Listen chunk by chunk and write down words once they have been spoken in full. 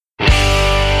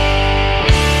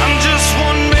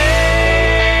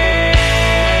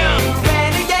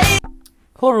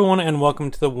Hello, everyone, and welcome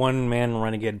to the One Man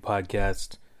Renegade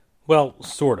podcast. Well,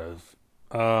 sort of.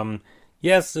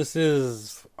 Yes, this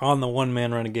is on the One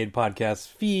Man Renegade podcast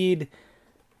feed,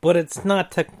 but it's not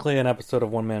technically an episode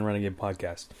of One Man Renegade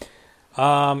podcast.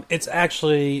 It's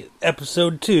actually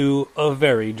episode 2 of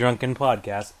Very Drunken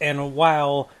Podcast. And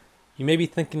while you may be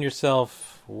thinking to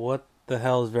yourself, what the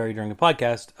hell is Very Drunken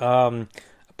Podcast?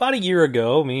 About a year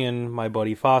ago, me and my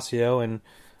buddy Facio, and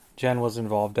Jen was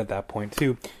involved at that point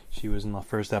too. She was in the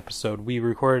first episode. We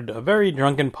recorded a Very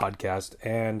Drunken Podcast,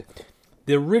 and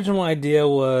the original idea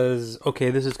was, okay,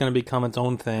 this is going to become its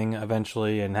own thing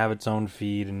eventually and have its own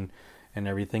feed and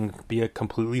everything, be a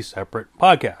completely separate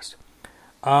podcast.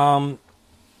 I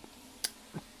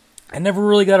never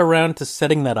really got around to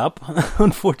setting that up,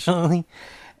 unfortunately.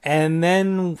 And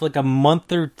then, like a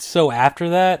month or so after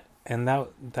that, and that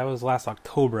was last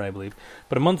October, I believe,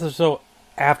 but a month or so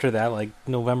after that, like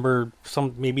November,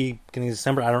 maybe beginning of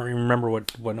December, I don't remember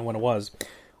when it was,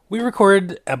 we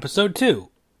recorded episode 2.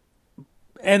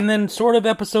 And then sort of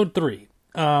episode 3.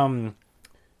 But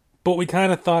we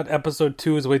kind of thought episode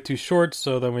 2 was way too short,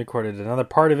 so then we recorded another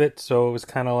part of it, so it was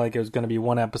kind of like it was going to be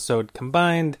one episode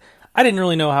combined. I didn't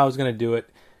really know how I was going to do it.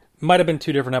 Might have been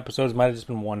 2 different episodes, might have just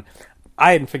been one.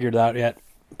 I hadn't figured it out yet.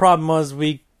 Problem was,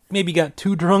 we maybe got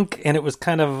too drunk, and it was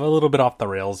kind of a little bit off the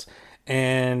rails.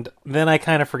 And then I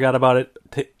kind of forgot about it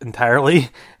entirely,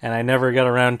 and I never got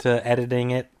around to editing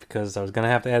it, because I was going to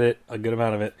have to edit a good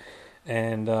amount of it.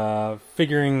 And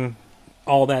figuring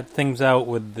all that things out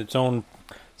with its own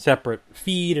separate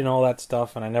feed and all that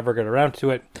stuff, and I never got around to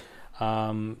it.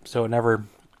 So it never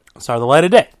saw the light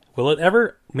of day. Will it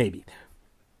ever? Maybe.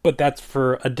 But that's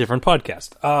for a different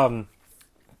podcast.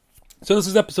 So this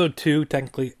is episode 2,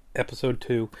 technically episode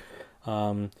 2,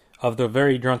 of the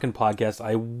Very Drunken Podcast.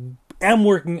 I am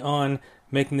working on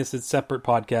making this a separate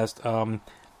podcast.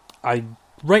 I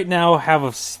right now have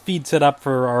a feed set up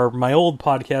for my old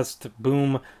podcast,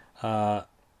 Boom,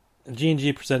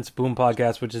 G&G Presents Boom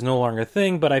Podcast, which is no longer a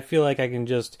thing, but I feel like I can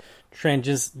just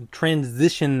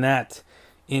transition that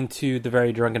into the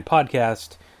Very Drunken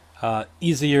Podcast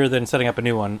easier than setting up a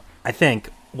new one, I think.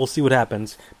 We'll see what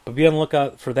happens, but be on the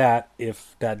lookout for that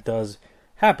if that does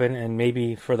happen, and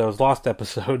maybe for those lost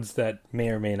episodes that may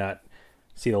or may not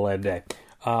see the light of day.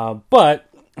 But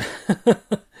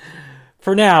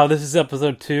for now, this is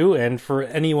episode 2, and for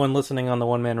anyone listening on the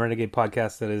One Man Renegade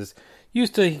podcast that is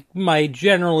used to my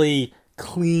generally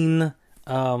clean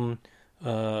line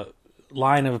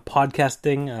of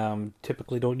podcasting,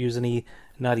 typically don't use any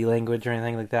naughty language or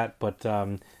anything like that, but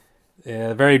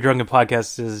Very Drunken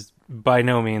Podcast is by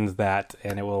no means that,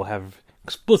 and it will have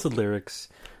explicit lyrics.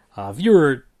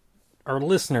 Viewer or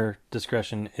listener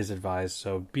discretion is advised,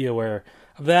 so be aware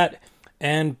of that,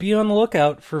 and be on the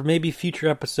lookout for maybe future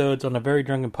episodes on a Very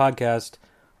Drunken Podcast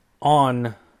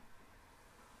on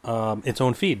its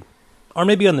own feed, or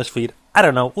maybe on this feed. I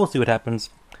don't know. We'll see what happens,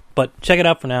 but check it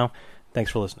out for now.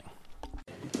 Thanks for listening.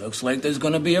 Looks like there's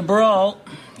gonna be a brawl.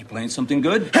 You playing something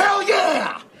good? Hell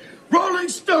yeah! Rolling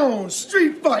Stones,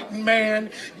 street fighting man,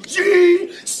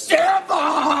 G7!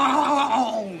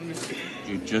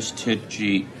 You just hit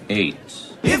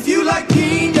G8. If you like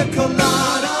pina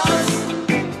coladas,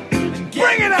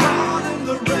 Bring it on! in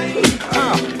the rain.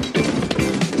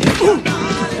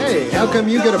 Hey, how come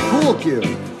you get a pool cue?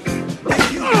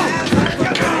 If you have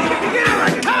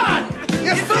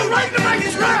You flew right into my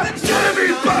trap!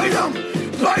 Jimmy, bite him!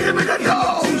 Bite him in the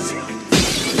nose!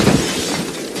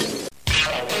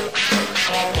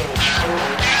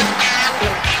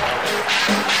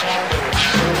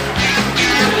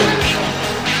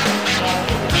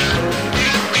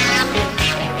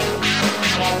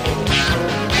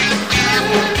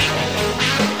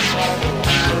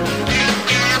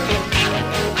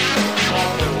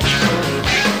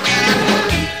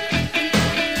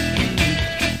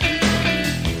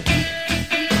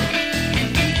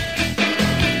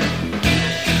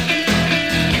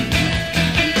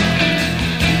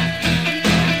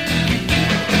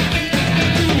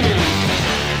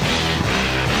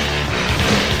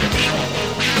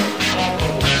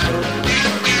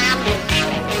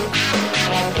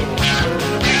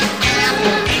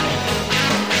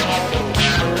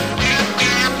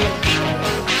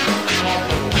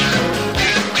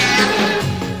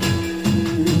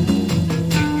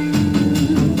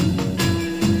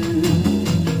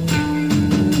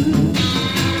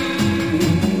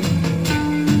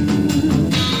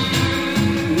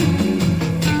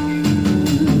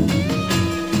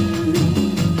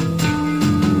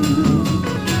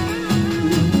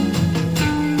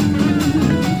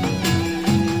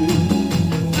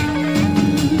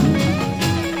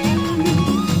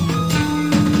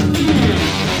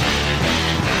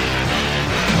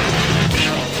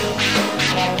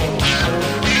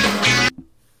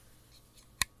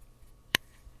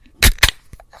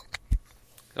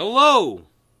 Hello,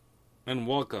 and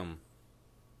welcome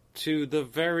to the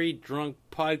Very Drunk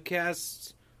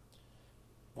Podcast,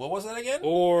 What was that again?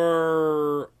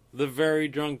 or the Very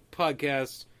Drunk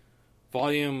Podcast,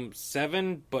 Volume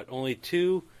 7, but only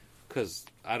 2, because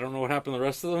I don't know what happened to the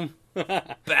rest of them.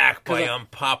 Back by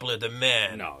unpopular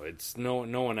demand. No, it's no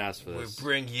one asked for We this.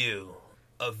 bring you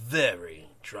a very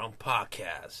drunk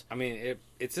podcast. I mean,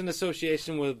 it's in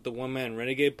association with the One Man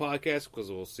Renegade Podcast, because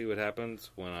we'll see what happens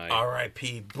when I...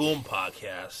 R.I.P. Boom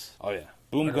Podcast. Oh, yeah.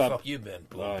 Boom Where the got... fuck you been,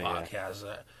 Boom Oh, yeah. Podcast?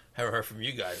 I haven't heard from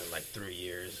you guys in like 3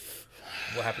 years.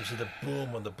 What happened to the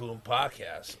Boom on the Boom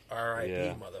Podcast? R.I.P.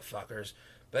 Yeah. motherfuckers.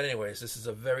 But anyways, this is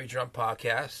a very drunk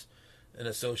podcast in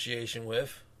association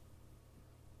with...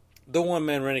 The One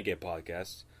Man Renegade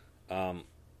Podcast.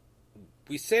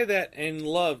 We say that in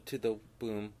love to the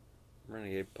Boom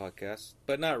Renegade Podcast,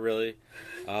 but not really.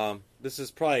 This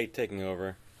is probably taking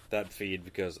over that feed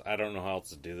because I don't know how else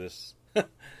to do this.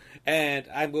 And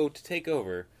I'm going to take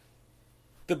over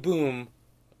the Boom,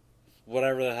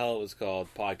 whatever the hell it was called,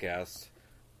 podcast,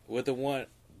 with the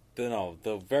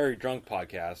Very Drunk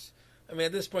Podcast. I mean,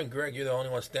 at this point, Greg, you're the only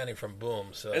one standing from Boom,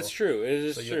 so... It's true. It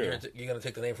is So true. you're going to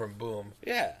take the name from Boom.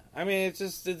 Yeah, I mean, it's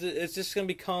just going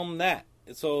to become that.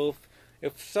 So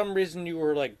if for some reason you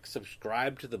were like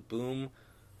subscribed to the Boom,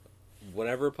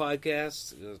 whatever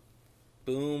podcast,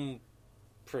 Boom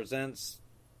presents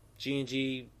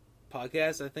G&G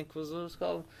podcast, I think was what it was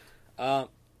called,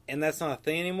 and that's not a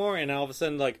thing anymore. And all of a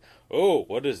sudden, like, oh,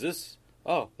 what is this?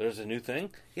 Oh, there's a new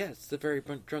thing. Yeah, it's the Very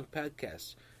Drunk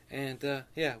Podcast, and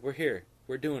yeah, we're here.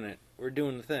 We're doing it. We're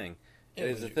doing the thing. Yeah,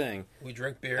 It is a thing. We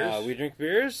drink beers We drink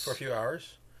beers for a few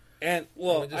hours. and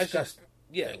well, And we I should, discussed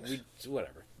yeah, things.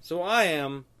 whatever. So I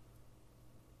am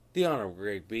the Honorable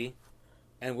Greg B,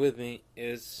 and with me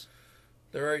is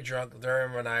They're very drunk, they're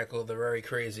very maniacal, they're very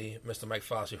crazy. Mr. Mike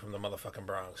Fossey from the motherfucking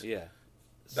Bronx. yeah.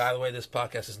 By the way, this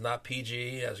podcast is not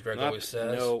PG, as Greg always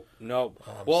says. No.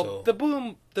 Well, the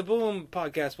Boom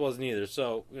podcast wasn't either,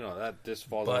 so you know that just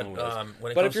falls But, on the ways.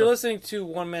 when it But comes if you're to- listening to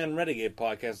One Man Renegade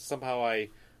podcast, somehow I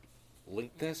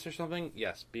linked this or something.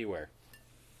 Yes, beware.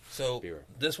 So Beware.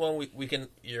 this one we can.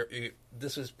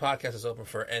 Podcast is open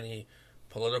for any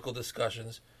political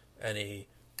discussions, any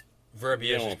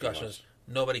verbiage They won't be discussions.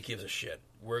 Nobody gives a shit.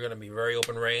 We're gonna be very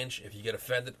open range. If you get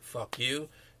offended, fuck you.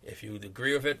 If you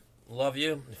agree with it, love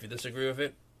you. If you disagree with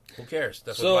it, who cares?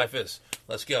 That's So- what life is.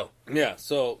 Let's go. Yeah.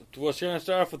 So we're going to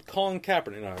start off with Colin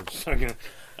Kaepernick. No, I'm just talking.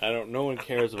 No one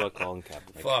cares about Colin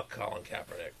Kaepernick. Fuck Colin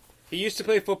Kaepernick. He used to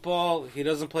play football. He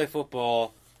doesn't play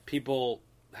football. People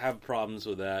have problems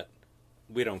with that.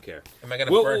 We don't care. Am I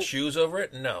gonna Well, burn well- shoes over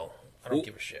it? No, I don't Well-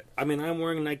 give a shit. I mean, I'm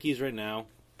wearing Nikes right now,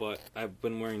 but I've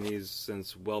been wearing these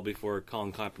since well before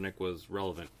Colin Kaepernick was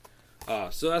relevant.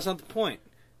 So that's not the point.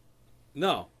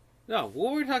 No. What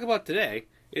we're talking about today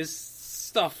is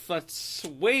stuff that's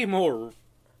way more,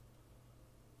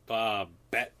 I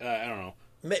don't know.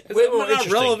 Way It's more not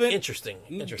interesting. relevant. Interesting.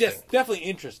 Yes, definitely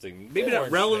interesting. Maybe Way not more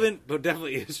relevant, but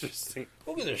definitely interesting.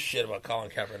 Who gives a shit about Colin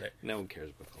Kaepernick? No one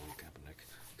cares about Colin Kaepernick,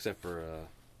 except for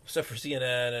Except for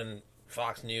CNN and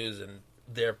Fox News and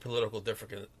their political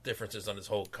differences on this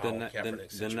whole Colin Kaepernick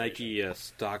the situation. Nike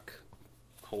stock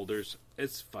holders.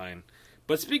 It's fine.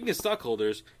 But speaking of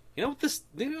stockholders, you know what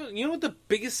the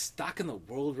biggest stock in the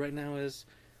world right now is?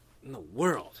 In the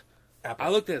world. Apple. I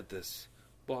looked at this.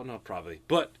 Well, no, probably.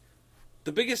 But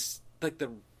the biggest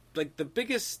the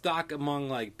biggest stock among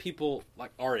like people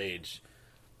like our age.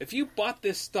 If you bought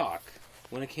this stock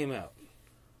when it came out,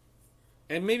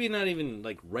 and maybe not even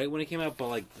like right when it came out, but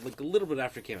like a little bit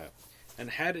after it came out, and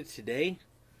had it today,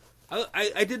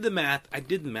 I did the math. I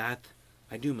did the math.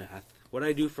 I do math. What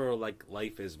I do for like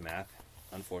life is math,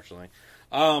 unfortunately.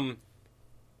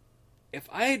 If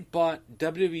I had bought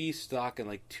WWE stock in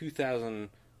like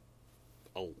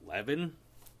 2011,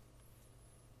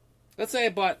 let's say I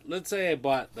bought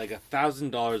like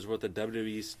 $1,000 worth of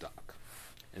WWE stock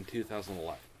in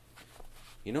 2011.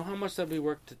 You know how much that'd be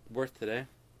worth today?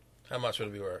 How much would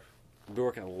it be worth? It'd be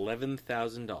worth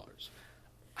 $11,000.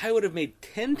 I would have made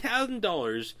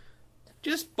 $10,000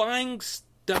 just buying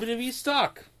WWE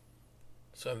stock.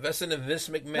 So investing in Vince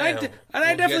McMahon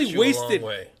I will definitely get you wasted. a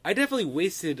long way. I definitely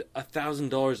wasted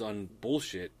 $1,000 on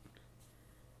bullshit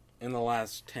in the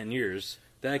last 10 years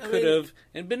that I could have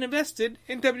and been invested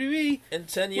in WWE. In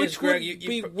 10 years, which Greg, would you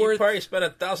be you probably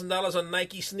spent $1,000 on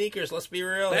Nike sneakers. Let's be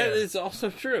real. That here. is also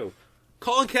true.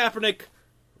 Colin Kaepernick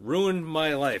ruined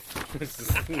my life.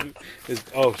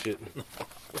 Oh shit!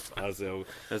 That's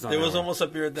not There was how- almost a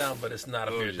beer down, but it's not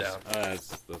a beer Jesus. down. That's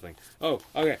the thing. Oh,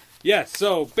 okay. Yeah,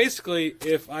 so basically,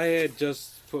 if I had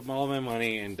just put all my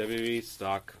money in WWE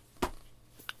stock,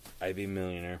 I'd be a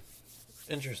millionaire.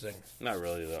 Interesting. Not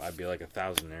really though. I'd be like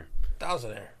 1,000 there. 1,000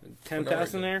 there.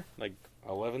 10,000 there? Like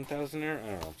 11,000 there? I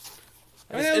don't know.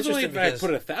 I mean, It's that was only if interesting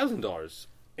I put $1,000.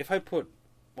 If I put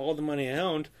all the money I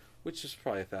owned, which is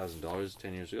probably $1,000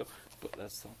 10 years ago, but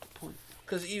that's not the point.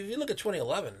 Because if you look at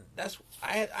 2011,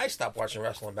 I stopped watching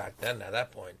wrestling back then. At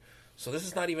that point, so this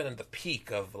is not even in the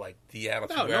peak of like the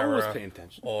Attitude No Era, one was paying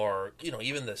attention. or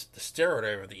even the steroid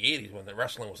era of the '80s when the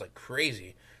wrestling was like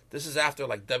crazy. This is after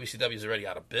like WCW is already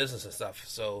out of business and stuff.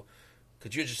 So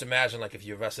could you just imagine like if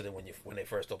you invested in when they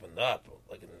first opened up,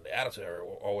 like in the Attitude Era,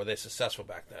 or were they successful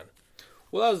back then?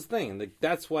 Well, that was the thing. Like,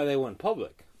 that's why they went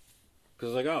public.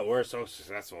 Because like, oh, we're so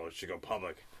successful, we should go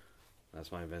public.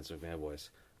 That's my Vince McMahon voice.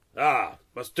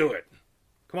 Let's do it.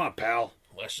 Come on, pal.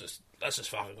 Let's just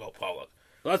fucking go public.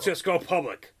 Let's just go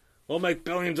public. We'll make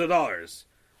billions of dollars.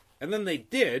 And then they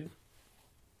did.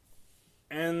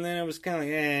 And then it was kind of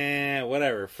like,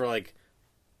 whatever. For like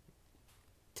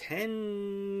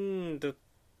 10 to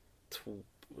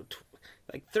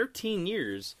 13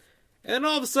 years. And then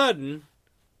all of a sudden,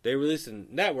 they released a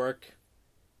network.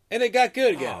 And it got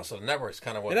good again. Oh, so the network's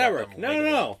kind of what the got network. them No. waking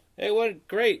up. It went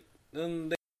great.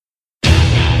 And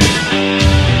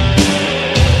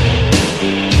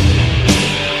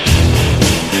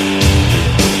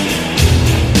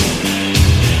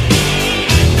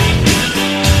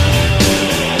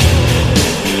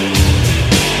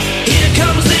Here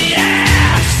comes the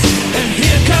axe, and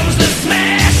here comes the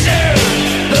smasher,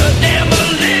 the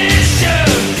demolition,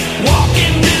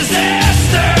 walking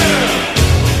disaster,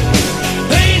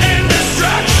 pain and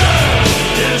destruction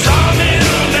is our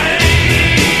middle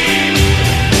name.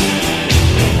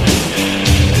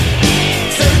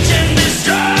 Search and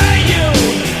destroy you,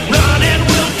 run and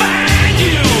we'll find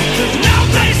you. There's no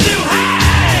place to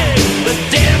hide, the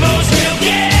devils will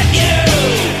get you.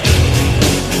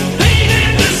 Pain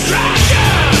and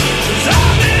destruction is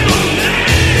our middle name.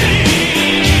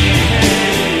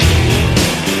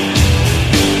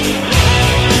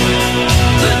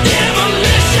 The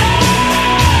demolition.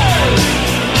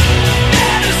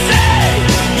 Better say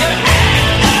your act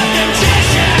of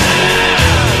contrition.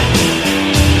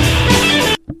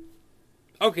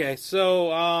 okay,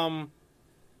 so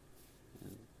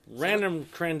random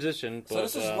transition. But, So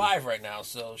this is live right now.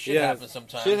 So shit yeah, happens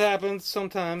sometimes. Shit happens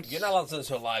sometimes. You're not allowed to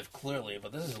listen to it live, clearly,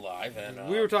 but this is live, and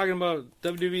We were talking about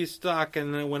WWE stock,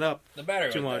 and then it went up the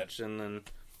battery too went much, and then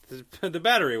the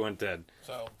battery went dead. dead.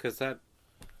 So Because that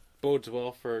bodes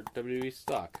well for WWE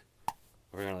stock.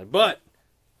 Apparently. But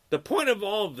the point of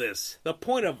all of this,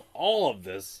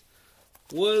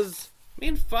 was me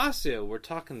and Fazio were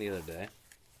talking the other day.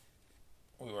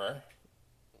 we were.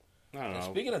 I don't know.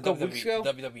 Speaking of a couple weeks ago,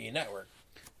 WWE Network,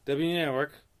 WWE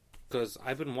Network, because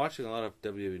I've been watching a lot of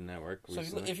WWE Network so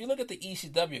recently. if you look at the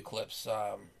ECW clips,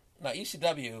 now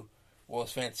ECW, what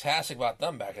was fantastic about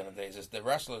them back in the days is the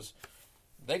wrestlers,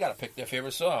 they got to pick their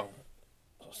favorite song.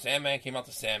 So Sandman came out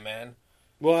to Sandman.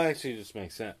 Well, actually, it just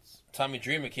makes sense. Tommy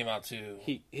Dreamer came out to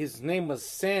His name was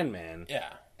Sandman, yeah.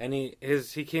 and he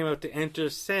came out to Enter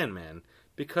Sandman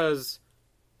because,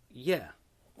 yeah,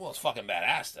 Well, it's fucking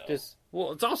badass though.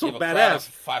 it's also You have a crowd of badass.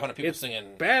 500 people It's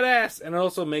singing. badass, and it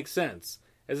also makes sense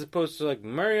as opposed to like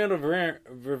Mariano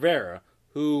Rivera,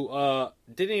 who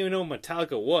didn't even know what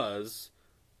Metallica was.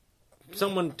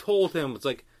 Someone told him, it's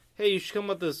like, hey, you should come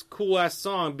up with this cool ass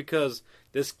song because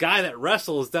this guy that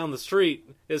wrestles down the street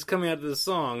is coming out of this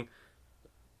song,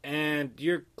 and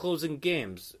you're closing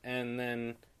games. And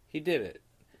then he did it,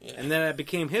 and then it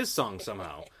became his song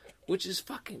somehow, which is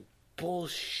fucking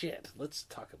bullshit. Let's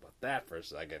talk about that for a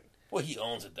second. Well, he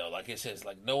owns it though. Like it says,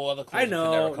 like no other closer I could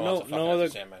know, never come out to fucking no Enter other,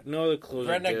 Sandman. no other closer.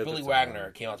 Redneck did, Billy that's Wagner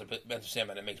fine. came out to Enter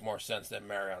Sandman. It makes more sense than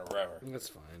Mariano Rivera. That's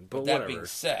fine, But but that whatever. being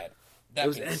said, It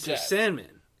was Enter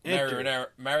Sandman. Enter.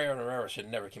 Mariano Rivera should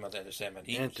never came out to Enter Sandman.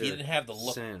 He didn't have the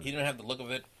look. Sandman. He didn't have the look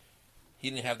of it. He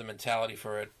didn't have the mentality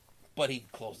for it. But he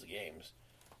closed the games.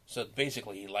 So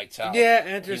basically, he lights out. Yeah,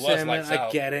 Enter He was Sandman. lights I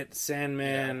out. get it.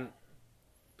 Sandman.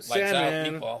 Lights Sandman.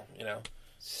 out people. You know,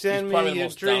 Send he's probably me the a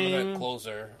most dominant dream.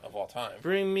 closer of all time.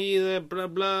 Bring me the blah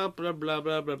blah blah blah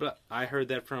blah blah blah. I heard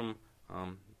that from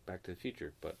Back to the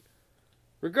Future. But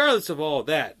regardless of all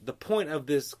that, the point of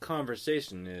this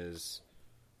conversation is,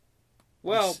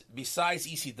 well, Besides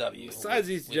ECW, Besides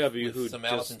ECW, with who some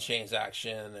just- Alice in Chains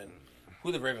action, and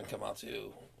who did Raven come out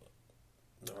to?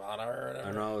 Nirvana or whatever.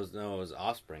 I know it was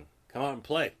Offspring. Come out and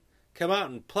play. Come out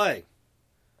and play.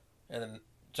 And then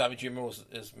Tommy Dreamer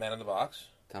is Man in the Box.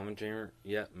 Tom and Dreamer,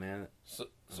 yeah, man. So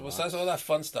besides all that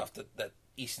fun stuff that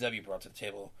ECW brought to the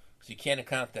table, because you can't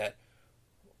account that,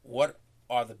 what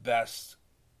are the best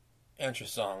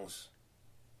entrance songs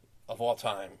of all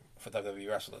time for WWE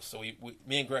wrestlers? So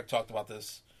me and Greg talked about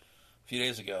this a few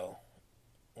days ago.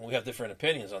 We have different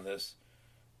opinions on this,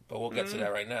 but we'll get to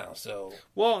that right now. So,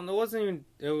 Well, it wasn't even.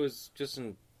 It was just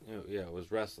it was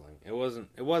wrestling. It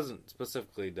wasn't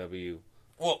specifically W.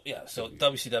 well, yeah. So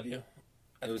WCW.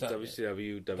 It was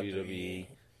WCW, WWE,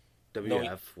 No,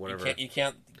 WF, whatever. You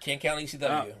can't count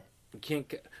ECW. You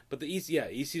can't. But the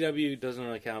ECW doesn't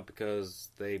really count because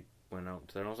they went out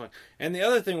to their own song. And the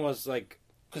other thing was like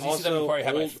Because also ECW probably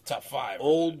had old, like top 5.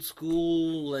 old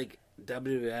school like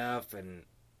WWF and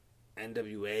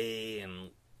NWA and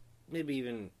maybe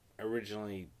even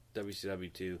originally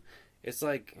WCW too. It's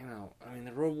like, I mean,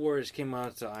 the Road Warriors came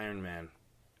out to Iron Man.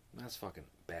 That's fucking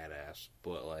badass.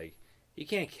 But like, you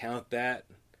can't count that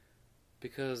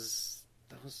because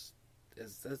that's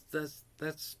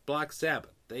Black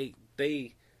Sabbath. They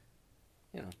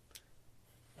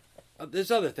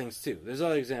there's other things too. There's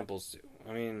other examples too.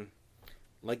 I mean,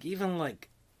 even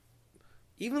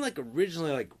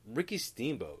originally, like Ricky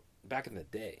Steamboat back in the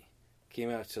day came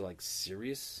out to like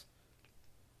Sirius.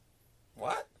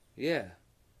 What? Yeah,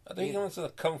 I think he went to the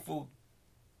kung fu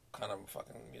kind of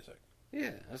fucking music.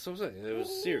 yeah, that's what I'm saying. It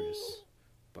was Sirius,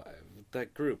 by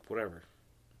that group, whatever.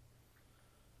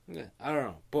 Yeah, I don't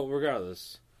know, but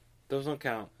regardless, those don't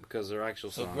count because they're actual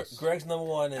So songs. Greg's number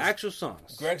one is Actual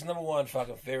songs. Greg's number one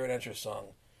fucking favorite entrance song.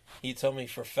 He told me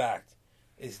for a fact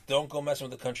is "Don't Go Messing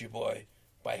with the Country Boy"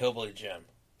 by Hillbilly Jim.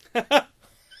 I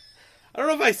don't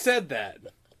know if I said that.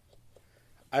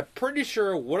 I'm pretty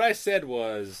sure what I said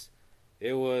was,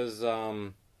 it was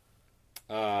no,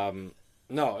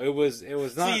 it was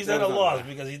not. See, he's at a loss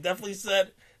because he definitely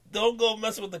said, "Don't go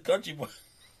messing with the country boy."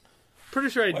 Pretty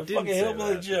sure I My didn't fucking say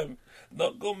Hillbilly that. Jim.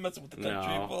 Don't go messing with the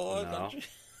country No, boy. no. Country.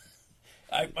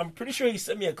 I'm pretty sure he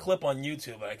sent me a clip on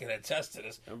YouTube, and I can attest to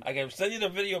this. I can send you the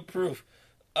video proof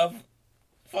of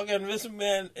fucking Vince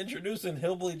McMahon introducing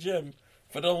Hillbilly Jim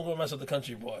for "Don't Go Mess with the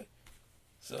Country Boy."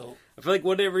 So I feel like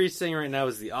whatever he's saying right now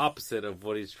is the opposite of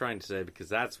what he's trying to say because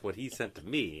that's what he sent to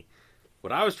me.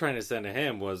 What I was trying to send to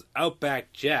him was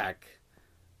Outback Jack.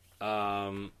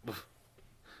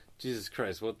 Jesus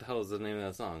Christ, what the hell is the name of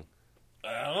that song?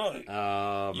 I don't know.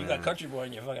 Oh, You man. got Country Boy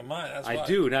in your fucking mind. That's why. I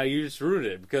do. Now you just ruined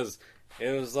it because it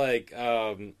was like,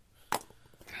 God,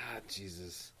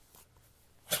 Jesus.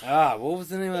 What was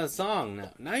the name of that song?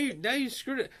 Now you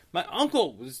screwed it. My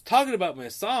uncle was talking about my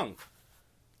song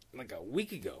like a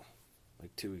week ago,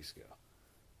 like 2 weeks ago.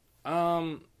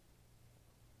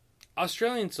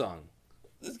 Australian song.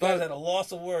 This guy's at a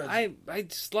loss of words. I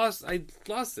just lost. I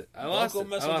lost it. I lost Don't go it.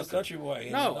 mess I with lost the Country Boy.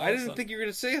 it. No, I didn't think you were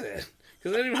gonna say that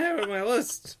because I didn't have it on my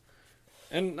list.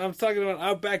 And I'm talking about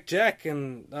Outback Jack,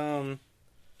 and I'm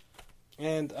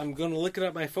gonna look it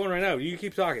up on my phone right now. You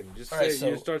keep talking. Just All say right, so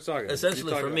you start talking. Essentially, You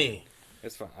talk for about me, it.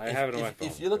 It's fine. I have it on my phone.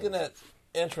 If you're looking at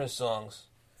entrance songs,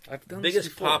 I've done this biggest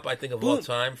before. pop I think of Boom. all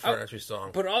time for an entry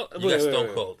song. But all, You got wait, Stone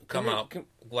wait. Cold. Come Come out. here,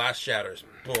 Glass shatters.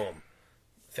 Boom.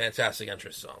 Fantastic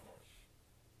entrance song.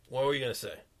 What were you going to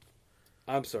say?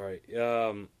 I'm sorry.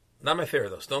 Not my favorite,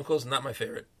 though. Stone Cold's not my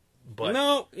favorite. But,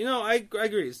 No, I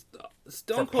agree.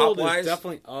 Stone For Cold pop-wise, is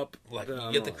definitely up. like, there you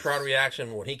on get the list. crowd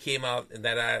reaction when he came out in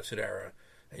that Attitude Era,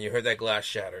 and you heard that glass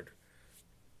shattered.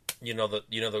 You got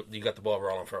the ball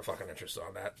rolling for a fucking entrance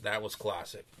song. That was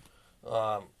classic.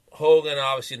 Hogan,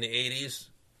 obviously, in the 80s,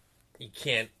 you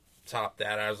can't top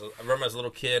that. I remember as a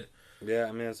little kid, Yeah,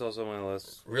 I mean it's also on my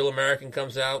list. Real American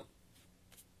comes out.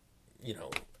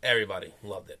 Everybody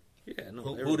loved it. Yeah, no.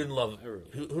 Who didn't love everyone.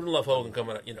 who didn't love Hogan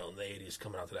coming out, in the 80s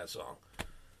coming out to that song?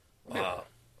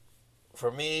 For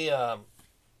me,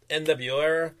 NWO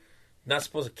era, not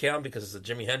supposed to count because it's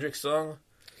a Jimi Hendrix song,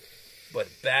 but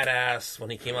badass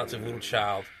when he came out to Voodoo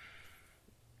Child.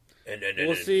 And then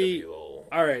We'll see. NWO.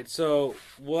 All right, so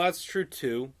that's true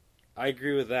too. I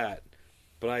agree with that,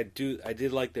 but I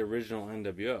did like the original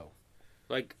NWO.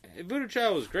 Like Voodoo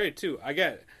Child was great too. I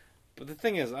get it, but the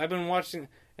thing is, I've been watching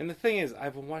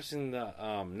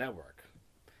the network,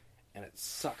 and it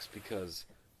sucks because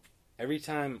every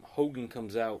time Hogan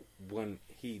comes out, when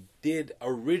he did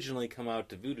originally come out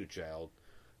to Voodoo Child,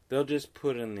 they'll just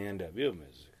put in the NWO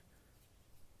music.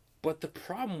 But the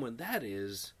problem with that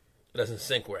is, It doesn't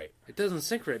sync right. it doesn't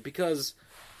sync right because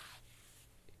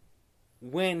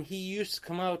when he used to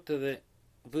come out to the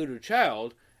Voodoo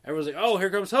Child, everyone's like, "Oh, here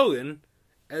comes Hogan,"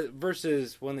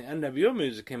 versus when the NWO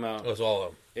music came out, It was all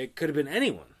of them. it could have been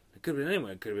anyone. It could have been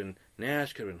anyone. It could have been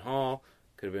Nash. Could have been Hall.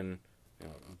 Could have been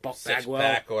Buck Six Bagwell,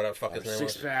 pack or whatever the fuck or his name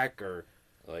six was. pack, or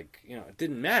it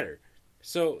didn't matter.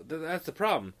 So that's the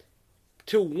problem.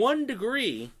 To one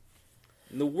degree,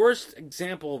 the worst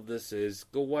example of this is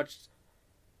go watch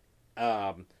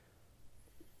World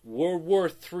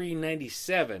War III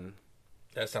 '97.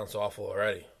 That sounds awful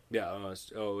already. Yeah, it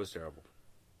was terrible.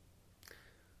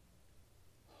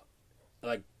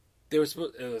 like it was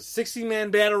a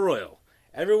 60-man battle royal.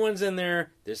 Everyone's in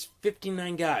there. There's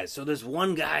 59 guys, so there's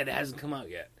one guy that hasn't come out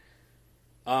yet.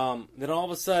 Then all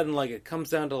of a sudden, like it comes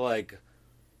down to like,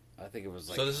 I think it was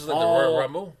like. So this is like the Royal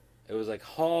Rumble. It was like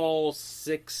Hall,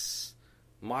 Six,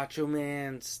 Macho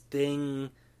Man, Sting,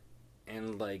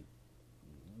 and like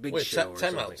Big Show or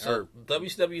time something. out. So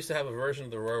WCW used to have a version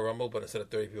of the Royal Rumble, but instead of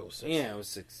 30 people, it was 60. Yeah, it was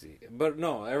 60. But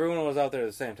no, everyone was out there at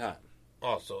the same time.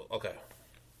 Oh, so okay.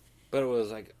 But it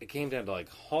was like it came down to like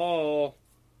Hall,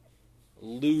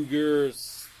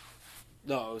 Luger's.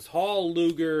 No, it was Hall,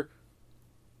 Luger,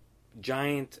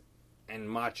 Giant, and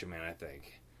Macho Man, I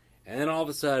think. And then all of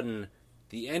a sudden,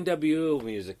 the NWO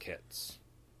music hits.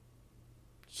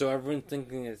 So everyone's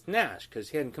thinking it's Nash because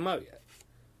he hadn't come out yet.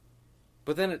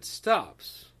 But then it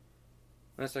stops.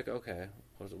 And it's like, okay,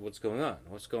 what's going on?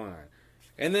 What's going on?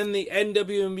 And then the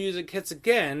NWO music hits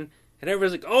again, and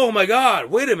everyone's like, oh my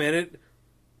god, wait a minute.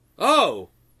 Oh,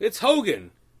 it's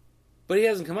Hogan. But he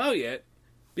hasn't come out yet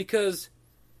because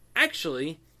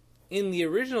actually, in the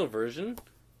original version,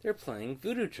 they're playing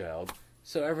Voodoo Child.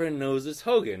 So everyone knows it's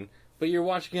Hogan. But you're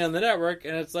watching it on the network,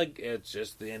 and it's like, it's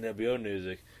just the NWO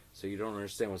music. So you don't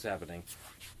understand what's happening.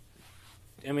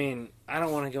 I mean, I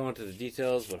don't want to go into the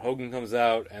details, but Hogan comes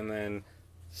out, and then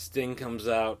Sting comes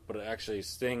out, but actually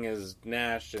Sting is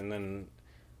Nash, and then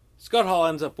Scott Hall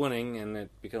ends up winning, and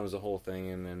it becomes a whole thing,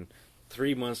 and then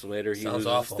 3 months later he loses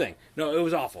awful. Sting. No, it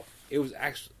was awful. It was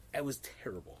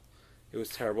terrible. It was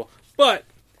terrible. But,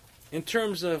 in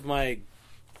terms of my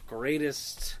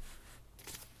greatest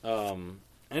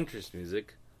entrance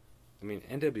music, I mean,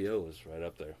 NWO was right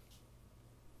up there.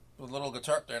 With a little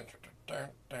guitar.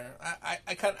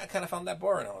 I kind of found that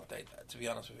boring on update, to be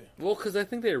honest with you. Well, because I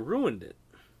think they ruined it.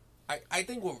 I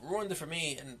think what ruined it for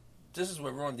me, and this is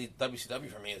what ruined the WCW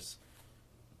for me, is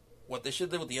what they should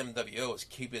do with the MWO is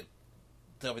keep it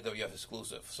WWF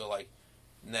exclusive. So, like,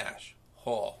 Nash,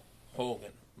 Hall,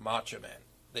 Hogan, Macho Man.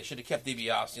 They should have kept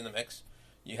DiBiase in the mix.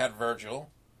 You had Virgil,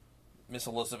 Miss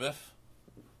Elizabeth.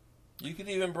 You could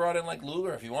even brought in, like,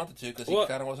 Luger if you wanted to, because he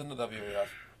kind of was in the WWF.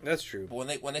 That's true.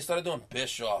 But when they started doing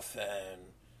Bischoff and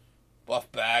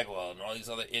Buff Bagwell and all these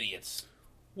other idiots.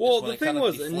 Well, the thing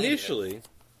was, initially,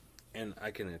 and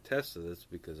I can attest to this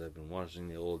because I've been watching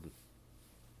the old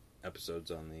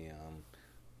episodes on the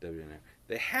WNF,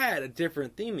 they had a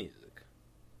different theme music.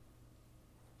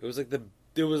 It was like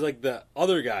the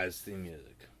other guy's theme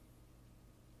music.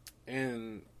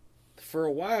 And for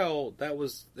a while, that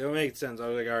made sense. I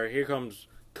was like, all right, here comes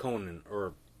Conan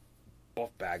or Buff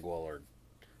Bagwell or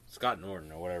Scott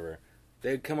Norton or whatever.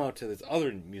 They'd come out to this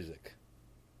other music.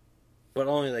 But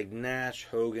only like Nash,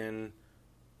 Hogan,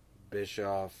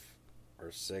 Bischoff,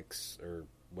 or Six, or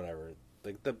whatever.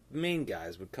 Like the main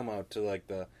guys would come out to like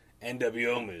the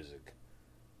NWO music.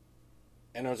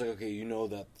 And I was like, okay, you know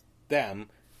that's them.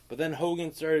 But then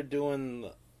Hogan started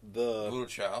doing the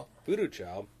Voodoo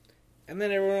Child. And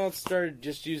then everyone else started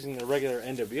just using the regular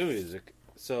NWO music.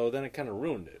 So then it kind of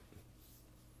ruined it.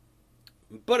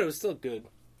 But it was still good.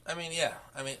 I mean, yeah.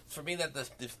 I mean, for me, that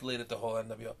deflated the whole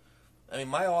NWO. I mean,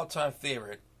 my all-time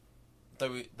favorite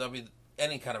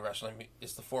any kind of wrestling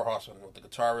is the Four Horsemen with the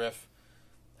guitar riff.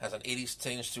 Has an 80s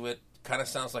tinge to it. Kind of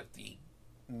sounds like the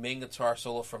main guitar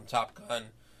solo from Top Gun.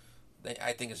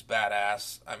 I think it's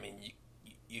badass. I mean,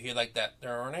 you hear like that.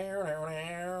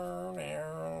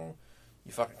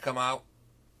 You fucking come out.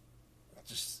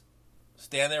 Just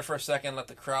stand there for a second. Let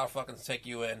the crowd fucking take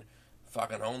you in.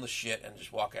 Fucking own the shit and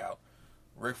just walk out.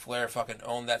 Ric Flair fucking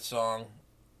owned that song.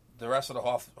 The rest of the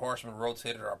Horsemen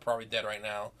rotated are probably dead right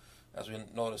now. As we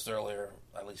noticed earlier,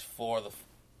 at least 4 of the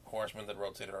Horsemen that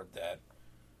rotated are dead.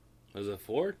 Was it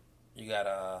 4? You got,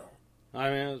 I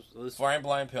mean, it was Flying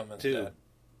Blind Pillman's 2. dead.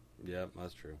 Yeah,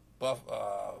 that's true. Buff,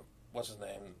 what's his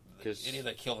name? The idiot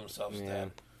that killed himself is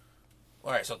dead.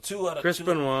 Alright, so Chris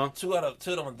Benoit. Two of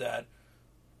them are dead.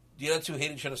 The other 2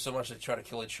 hate each other so much they try to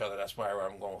kill each other. That's why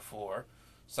I'm going 4.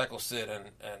 Psycho Sid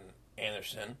and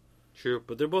Anderson. True,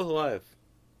 but they're both alive.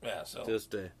 Yeah, so. To this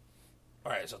day.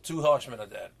 Alright, so 2 Horsemen are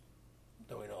dead.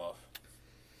 That we know of.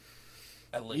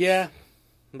 At least. Yeah.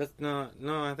 But no,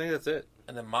 I think that's it.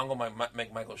 And then Mongo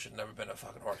McMichael should never been a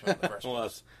fucking Horseman in the first well,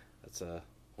 place. that's a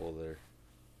whole other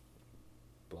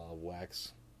ball of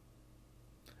wax.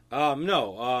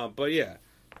 No, but yeah.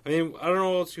 I mean, I don't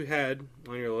know what else you had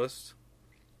on your list.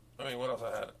 I mean, what else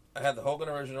I had? I had the Hogan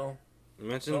original. You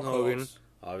mentioned Hogan.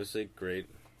 Obviously, great.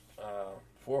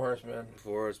 4 Horsemen.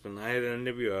 4 Horsemen. I had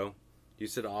NWO. You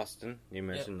said Austin. You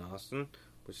mentioned Austin,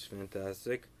 which is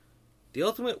fantastic. The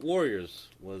Ultimate Warriors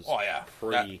was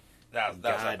pretty that was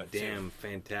goddamn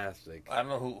fantastic. I don't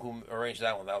know who arranged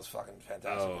that one. That was fucking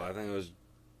fantastic. Oh, I think it was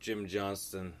Jim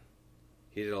Johnston.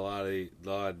 He did a lot of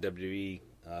WWE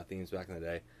themes back in the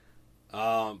day.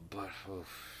 But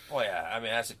oof. Oh yeah, I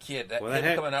mean, as a kid, that Well, him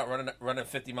that- coming out running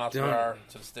 50 miles per Don't- hour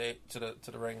to the state to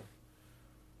the ring.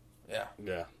 Yeah,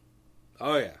 yeah,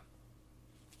 oh yeah,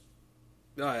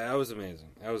 oh yeah, that was amazing.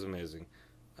 That was amazing.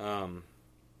 I don't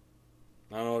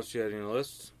know what you had on your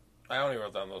list. I only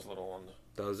wrote down those little ones.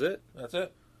 That was it. That's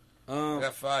it. I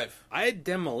got 5. I had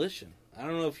Demolition. I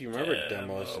don't know if you remember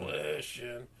Demolition.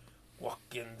 Demolition.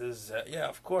 Walking the yeah,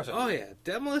 of course. I Oh do. yeah,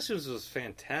 Demolition was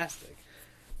fantastic.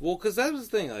 Well, because that was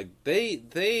the thing. Like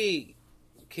they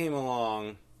came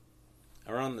along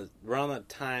around that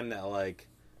time that like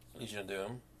Legion of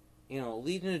Doom.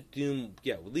 Legion of Doom.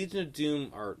 Yeah, Legion of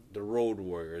Doom are the Road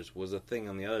Warriors was a thing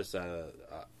on the other side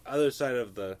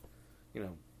of the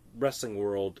wrestling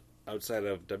world outside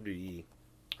of WE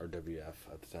or WF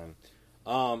at the time.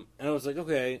 And I was like,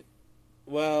 okay,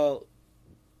 well,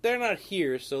 they're not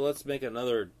here, so let's make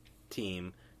another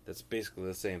team that's basically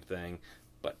the same thing,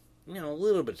 but a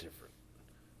little bit different.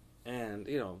 And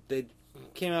they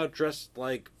came out dressed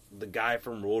like the guy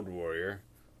from Road Warrior,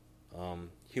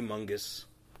 Humongous,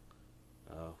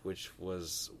 which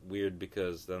was weird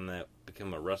because then that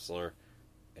became a wrestler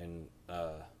in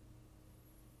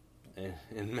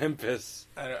Memphis,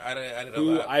 I didn't know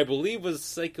who that. I believe was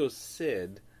Psycho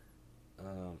Sid.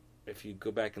 If you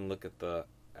go back and look at the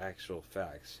actual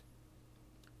facts,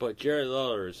 but Jared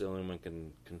Lawler is the only one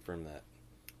can confirm that.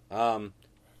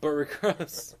 But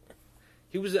regardless,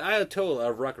 he was the Ayatollah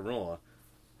of rock and roll,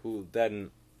 who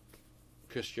then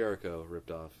Chris Jericho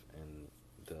ripped off in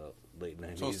the late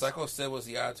 90s. So Psycho Sid was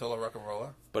the Ayatollah rock and roller.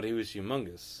 But he was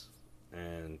humongous,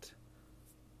 and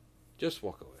just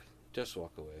walk away. Just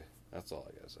walk away. That's all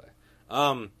I gotta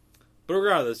say. But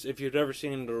regardless, if you've ever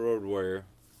seen The Road Warrior,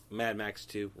 Mad Max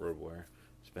 2, Road Warrior,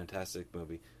 it's a fantastic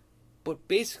movie. But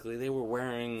basically, they were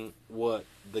wearing what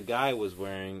the guy was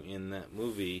wearing in that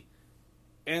movie,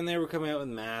 and they were coming out with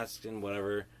masks and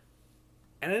whatever.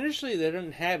 And initially, they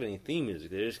didn't have any theme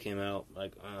music. They just came out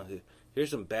like,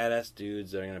 here's some badass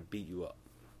dudes that are gonna beat you up.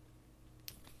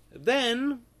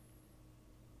 Then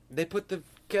they put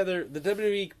together the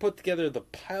WWE put together the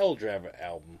Pile Driver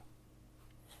album.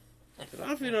 I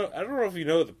don't know if you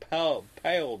know the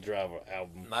Pile Driver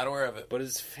album, Not aware of it. but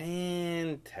it's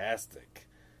fantastic.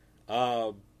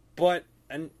 But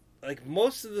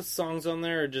most of the songs on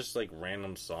there are just like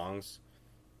random songs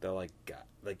that like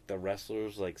the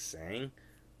wrestlers like sang.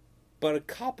 But a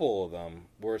couple of them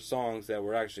were songs that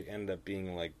were actually ended up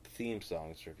being like theme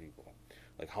songs for people.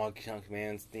 Like Honky Tonk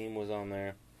Man's theme was on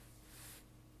there.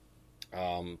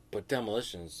 But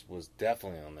Demolitions was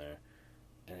definitely on there.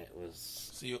 And it was...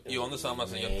 So you owned this album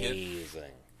as a young kid?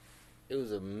 Amazing. It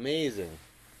was amazing.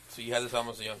 So you had this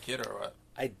album as a young kid, or what?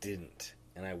 I didn't.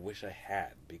 And I wish I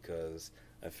had, because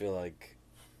I feel like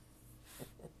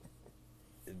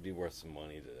it'd be worth some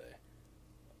money today.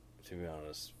 To be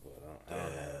honest. But I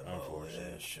don't know.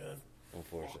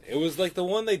 Unfortunately. It was like the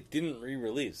one they didn't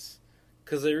re-release.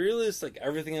 Because they released like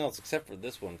everything else except for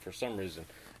this one for some reason.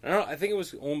 I think it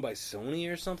was owned by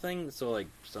Sony or something. So like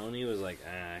Sony was like,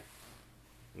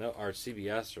 no, or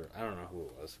CBS, or I don't know who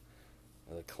it was.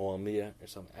 Like Columbia or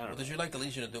something. I don't know. Did you like the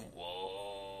Legion of Doom?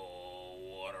 Whoa,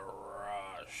 what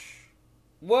a rush.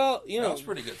 Well, That was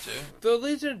pretty good, too. the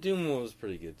Legion of Doom one was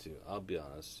pretty good too. I'll be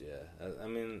honest, yeah. I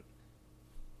mean,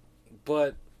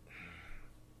 but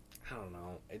I don't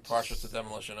know. Partial to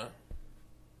Demolition, huh?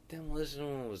 Demolition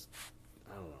one was,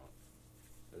 I don't know.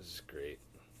 It was just great.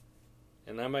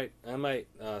 And I might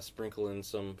sprinkle in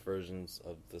some versions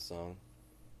of the song.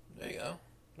 There you go.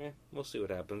 Yeah, we'll see what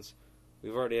happens.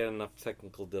 We've already had enough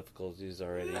technical difficulties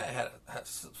already. I had a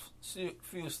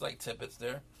few slight tidbits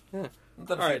there. Yeah.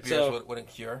 Done a All few right, beers so- wouldn't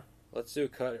cure. Let's do a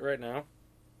cut right now.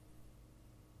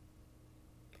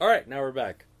 All right, now we're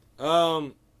back.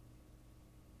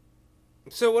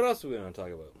 So what else do we want to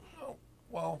talk about? Oh,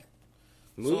 well,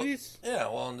 Movies?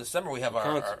 well, in December we have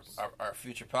Concerts. our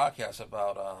future podcast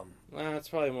about It's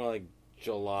probably more like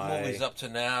July. movies up to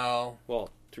now. Well,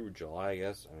 through July, I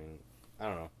guess. I mean, I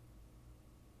don't know.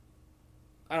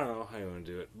 I don't know how you want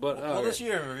to do it, but Well, this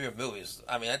year in review of movies,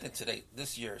 I mean, I think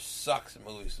this year sucks in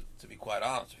movies, to be quite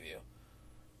honest with you.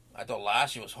 I thought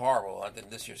last year was horrible. I think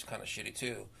this year's kind of shitty,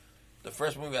 too. The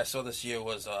first movie I saw this year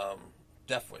was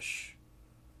Death Wish.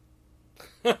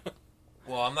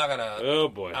 Well, I'm not gonna. Oh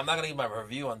boy. I'm not gonna give my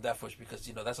review on Death Wish because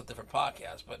that's a different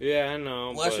podcast. But Yeah, I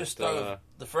know. let's but, just start. With,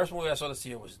 the first movie I saw this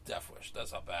year was Death Wish.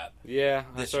 That's not bad. Yeah,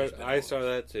 This year's been I saw movies.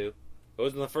 that too. It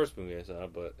wasn't the first movie I saw,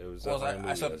 but it was. Well, definitely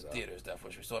a I saw movie it in theaters. Death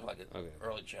Wish. We saw it like in Okay.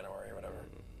 early January or whatever.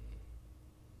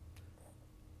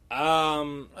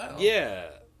 Yeah.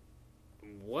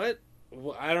 What?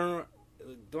 Well, I don't know.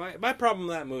 my problem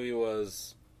with that movie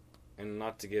was, and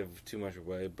not to give too much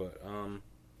away, but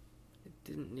it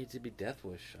didn't need to be Death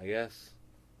Wish. I guess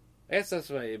that's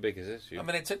my biggest issue. I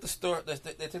mean, they took the story. They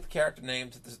took the character name,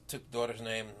 took the daughter's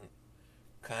name,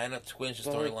 kind of twinged the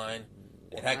storyline.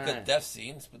 It had good death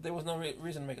scenes, but there was no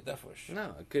reason to make a Death Wish.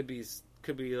 No, it could be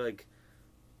like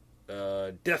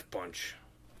Death Punch.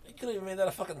 You could have even made that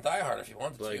a fucking Die Hard if you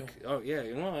wanted to. Oh yeah,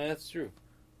 that's true.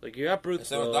 Like you got Bruce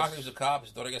Instead of Willis. a doctor who's a cop,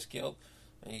 his daughter gets killed,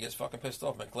 and he gets fucking pissed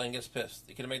off. McClane gets pissed.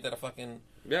 You could have made that a fucking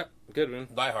good one.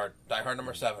 Die Hard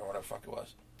number 7, or whatever the fuck it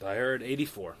was. Die Hard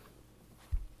 84.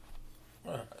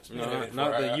 Speaking of 84,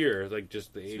 not the year, like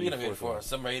just the 84. Speaking of 84,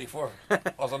 Summer 84.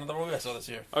 Also another movie I saw this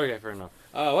year. Okay, fair enough.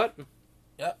 What?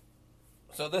 Yep.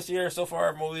 So this year, so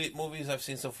far, movies I've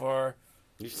seen so far.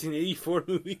 You've seen 84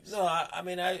 movies? No, I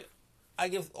mean, I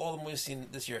give all the movies seen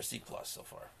this year a C+ so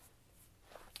far.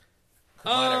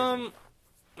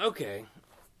 Okay.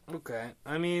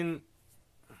 I mean,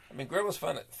 Greg was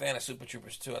fan of Super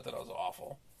Troopers 2. I thought it was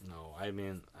awful. No, I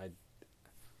mean, I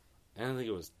don't think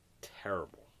it was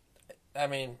terrible. I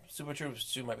mean, Super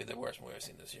Troopers 2 might be the worst movie I've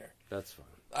seen this year. That's fine.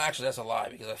 Actually, that's a lie,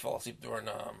 because I fell asleep during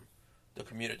The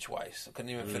Commuter twice. I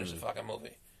couldn't even finish the fucking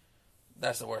movie.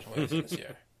 That's the worst movie I've seen this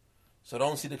year. So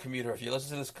don't see The Commuter. If you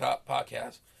listen to this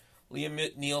podcast,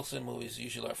 Liam Nielsen movies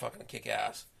usually are fucking kick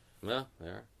ass. Yeah, they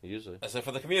are, usually. Except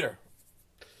for The Commuter.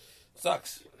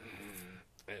 Sucks.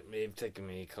 It may have taken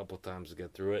me a couple times to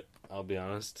get through it, I'll be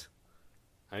honest.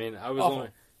 I mean,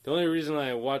 the only reason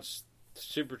I watched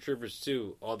Super Troopers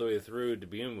 2 all the way through to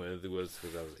begin with was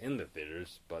because I was in the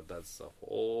theaters, but that's a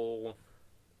whole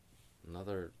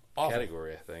another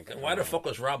category, I think. And why the fuck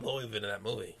was Rob Lowe even in that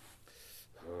movie?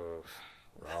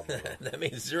 Rob Lowe. That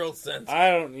makes 0 sense.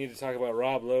 I don't need to talk about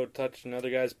Rob Lowe touching other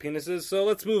guys' penises, so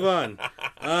let's move on.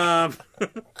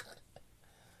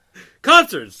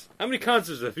 Concerts! How many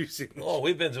concerts have you seen? Oh,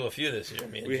 we've been to a few this year.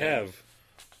 We have.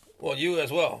 Well, you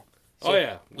as well. So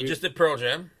yeah. We just did Pearl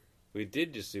Jam. We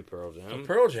did just do Pearl Jam.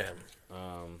 Pearl Jam.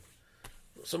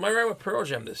 So my ride with Pearl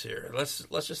Jam this year, let's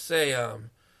just say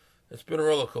it's been a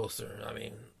roller coaster. I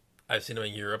mean, I've seen them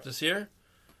in Europe this year.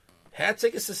 Had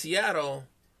tickets to Seattle.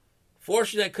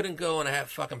 Fortunately, I couldn't go, and I had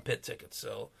fucking pit tickets,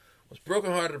 so was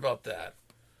brokenhearted about that.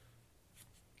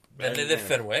 And they did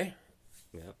Fenway.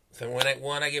 Yeah. Fenway Night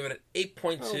 1, I gave it an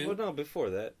 8.2. Oh, well, no,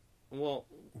 before that. Well,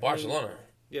 Barcelona.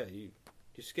 Yeah, you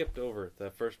skipped over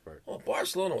that first part. Well,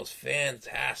 Barcelona was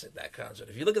fantastic, that concert.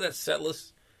 If you look at that set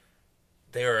list,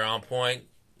 they were on point.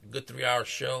 Good 3-hour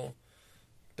show.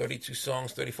 32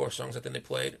 songs, 34 songs I think they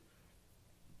played.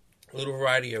 A little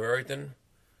variety of everything.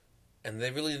 And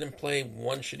they really didn't play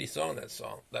one shitty song, that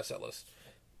set list.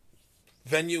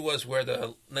 Venue was where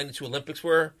the 92 Olympics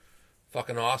were.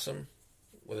 Fucking awesome.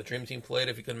 Where the Dream Team played,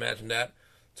 if you can imagine that.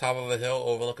 Top of a hill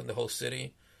overlooking the whole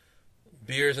city.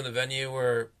 Beers in the venue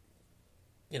were,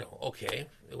 okay.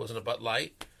 It wasn't a Bud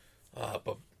Light.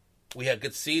 But we had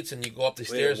good seats, and you go up the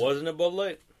stairs. It wasn't a Bud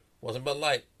Light? Wasn't Bud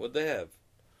Light. What'd they have?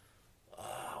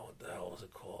 What the hell was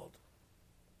it called?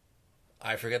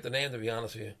 I forget the name, to be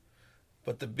honest with you.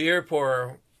 But the beer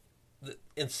pourer,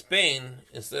 in Spain,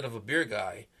 instead of a beer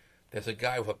guy, there's a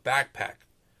guy with a backpack.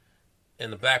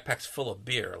 And the backpack's full of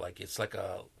beer. He has like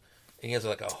a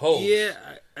hose. Yeah,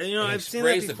 I've seen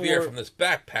that before. Sprays the beer from this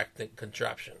backpack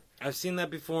contraption. I've seen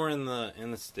that before in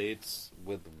the States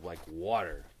with like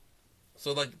water.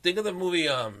 So think of the movie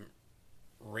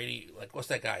what's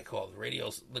that guy called?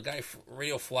 Radio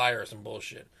Flyer or some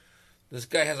bullshit. This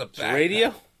guy has a backpack.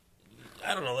 Radio?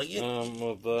 I don't know.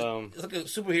 It's like a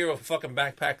superhero fucking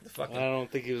backpack. I don't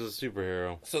think he was a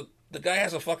superhero. So the guy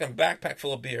has a fucking backpack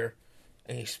full of beer,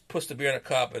 and he puts the beer in a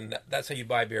cup, and that's how you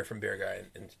buy beer from Beer Guy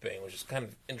in Spain, which is kind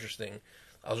of interesting.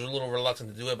 I was a little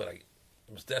reluctant to do it, but I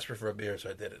was desperate for a beer, so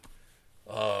I did it.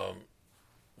 I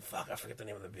forget the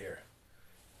name of the beer.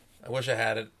 I wish I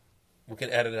had it. We can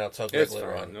edit it out. Tell Greg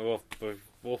later on. No,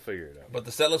 we'll figure it out. But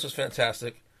the set list was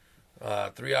fantastic.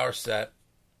 3-hour set,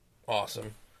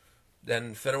 awesome.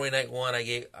 Then Fenway Night 1,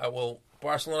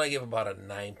 Barcelona I gave about a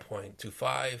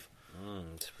 9.25.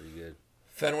 That's pretty good.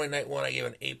 Fenway Night 1 I gave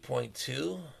an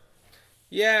 8.2.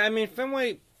 Yeah, I mean,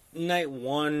 Fenway Night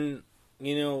 1,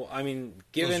 given...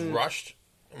 It was rushed,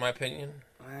 in my opinion.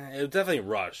 It was definitely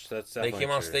rushed. That's definitely They came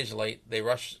on stage late. They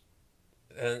rushed,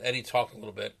 and Eddie talked a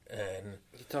little bit, and...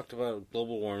 He talked about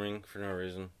global warming for no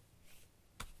reason.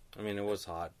 I mean, it was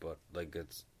hot, but,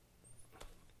 it's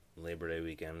Labor Day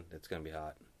weekend. It's going to be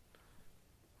hot.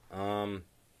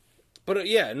 But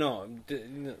yeah, no,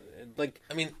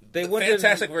 I mean, they the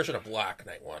fantastic version of Black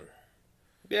Night 1.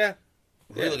 Yeah.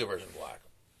 Really good version of Black.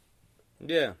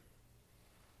 Yeah.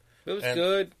 It was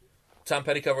good. Tom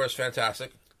Petty cover was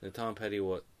fantastic. The Tom Petty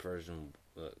version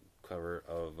cover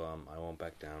of I Won't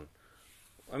Back Down.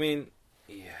 I mean,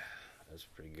 yeah, it was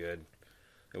pretty good.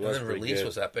 It And was then pretty Release good.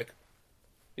 was epic.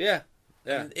 Yeah,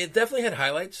 yeah. It definitely had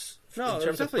highlights No, it in was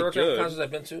terms of definitely Pearl Jam good. concerts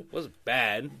I've been to. It was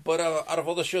bad. But out of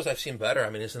all the shows I've seen better, I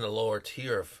mean, it's in the lower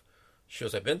tier of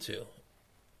shows I've been to.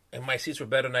 And my seats were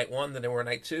better night one than they were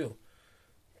night two.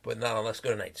 But now let's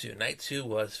go to night two. Night two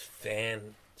was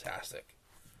fantastic.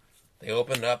 They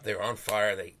opened up, they were on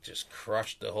fire, they just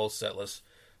crushed the whole set list.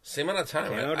 Same amount of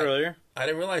time. Came out earlier. I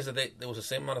didn't realize that there was the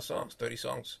same amount of songs, 30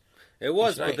 songs. It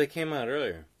was, Each but night. they came out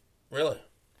earlier. Really?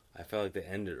 I felt like they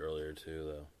ended earlier too,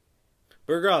 though.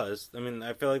 But regardless, I mean,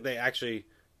 I feel like they actually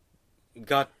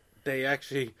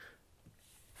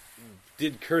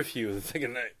did curfew the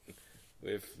second night,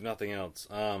 if nothing else.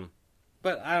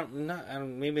 But I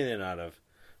don't. Maybe they not have.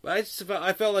 But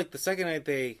I felt like the second night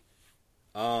they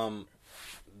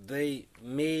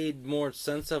made more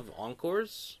sense of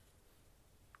encores,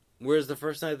 whereas the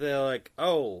first night they're like,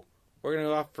 oh, we're gonna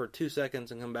go off for 2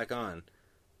 seconds and come back on.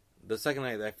 The second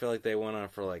night, I feel like they went on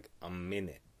for like a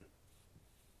minute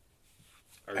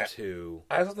or two.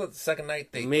 I thought the second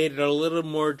night they Made it a little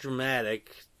more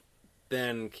dramatic,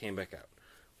 then came back out,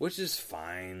 which is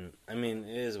fine. I mean,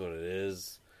 it is what it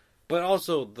is. But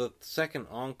also, the second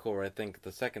encore, I think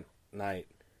the second night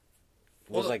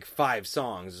was Well, like 5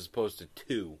 songs as opposed to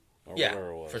 2 or Yeah,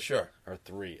 whatever it was. for sure. Or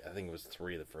 3. I think it was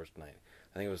 3 the first night.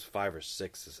 I think it was 5 or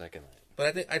 6 the second night.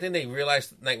 But I think they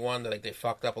realized night one that like they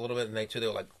fucked up a little bit, and night two they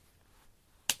were like,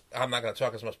 "I'm not gonna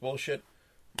talk as much bullshit.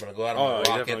 I'm gonna go out and Oh, rock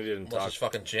he it. definitely didn't Let's talk. just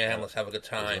fucking jam. Let's have a good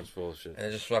time." That's bullshit. And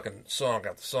it just fucking song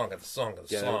after song after song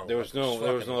after Yeah, song. there was Like,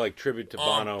 no fucking like tribute to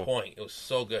on Bono. point. It was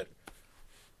so good.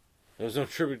 There was no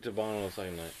tribute to Bono the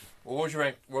second night. What would you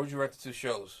rank? What would you rank the two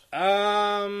shows?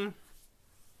 I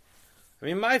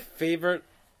mean, my favorite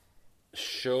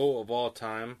show of all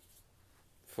time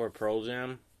for Pearl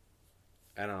Jam,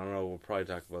 and I don't know, we'll probably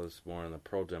talk about this more in the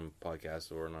Pearl Jam podcast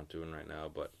that we're not doing right now,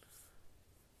 but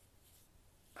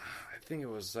I think it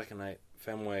was second night,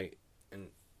 Fenway,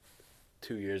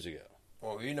 2 years ago.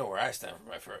 Well, you know where I stand for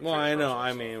my favorite. Well, I know, show,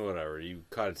 I so. mean, whatever. You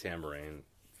caught a tambourine.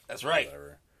 That's right.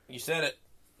 Whatever. You said it.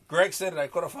 Greg said it. I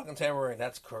caught a fucking tambourine.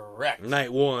 That's correct.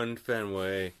 Night 1,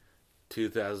 Fenway,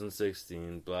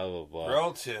 2016, blah, blah, blah.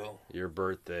 Road 2. Your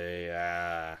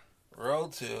birthday,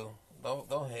 Road 2.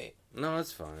 Don't hate. No,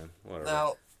 it's fine. Whatever.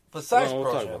 Now, besides Well,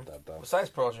 we'll Pearl talk Jam, about that, though. besides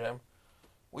Pearl Jam,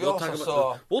 we We'll also talk about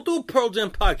saw. we'll do a Pearl Jam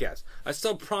podcast. I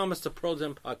still promised a Pearl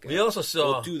Jam podcast. We also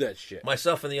saw. We'll do that shit.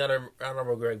 Myself and the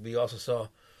honorable Greg B also saw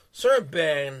certain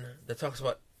band that talks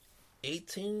about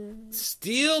 18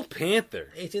 Steel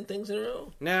Panther. things in a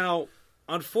row. Now,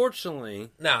 unfortunately,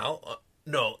 Now,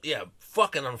 no, yeah,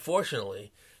 fucking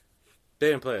unfortunately. they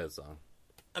didn't play that song.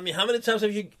 I mean, how many times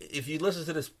have you, if you listen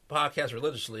to this podcast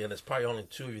religiously, and there's probably only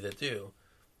 2 of you that do,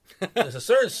 there's a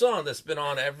certain song that's been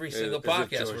on every single Is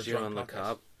podcast. it we're Georgie drunk on the podcasts.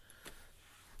 Cop?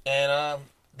 And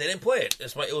they didn't play it.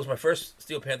 It was my first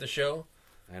Steel Panther show.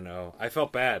 I know. I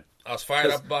felt bad. I was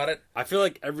fired up about it, I feel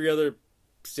like every other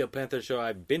Steel Panther show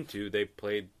I've been to, they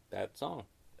played that song.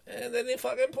 and they didn't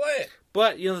fucking play it.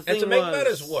 But, you know, the thing And to make was...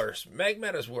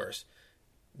 matters worse,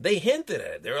 they hinted at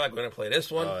it. They were like, we're going to play this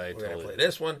one. Oh, We're they going to totally play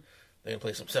this one. They're going to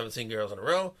play some 17 girls in a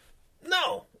row.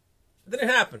 No. It didn't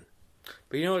happen.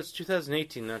 But you know, it's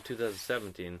 2018, not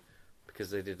 2017, because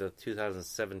they did the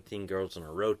 2017 Girls in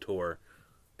a Row tour,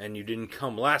 and you didn't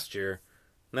come last year,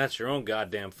 and that's your own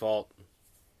goddamn fault.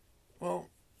 Well,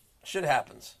 shit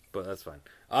happens. But that's fine.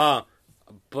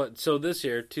 But so this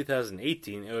year,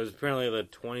 2018, it was apparently the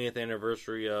 20th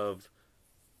anniversary of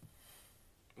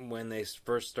when they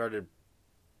first started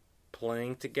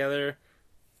playing together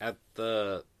at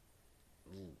the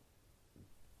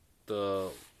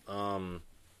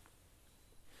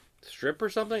Strip or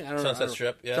something. I don't know. Sunset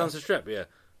Strip, yeah. Sunset Strip, yeah.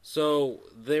 So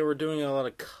they were doing a lot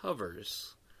of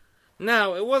covers.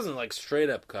 Now, it wasn't like straight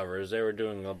up covers. They were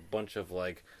doing a bunch of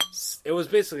like, it was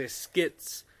basically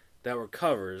skits that were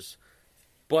covers,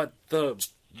 but the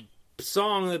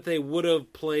song that they would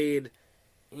have played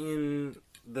in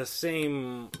the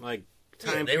same like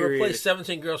time they period. replaced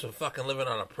 17 girls with fucking Living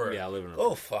on a Prayer. Yeah, Living on a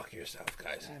Go fuck yourself,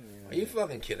 guys. Are you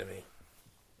fucking kidding me?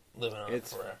 Living on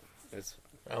It's- a Prayer. It's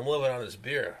I'm living on this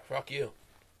beer. Fuck you.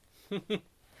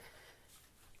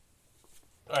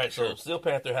 Alright, so Steel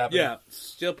Panther happened. yeah.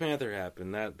 Steel Panther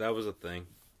happened. That was a thing.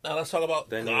 Now let's talk about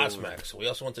Then you- Godsmack. So we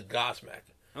also went to Godsmack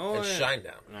Oh, and yeah.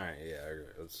 Shinedown. All right, yeah.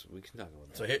 We can talk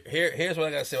about that. So here's what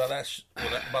I gotta say about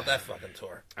about that fucking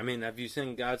tour. I mean, have you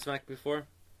seen Godsmack before?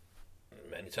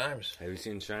 Many times. Have you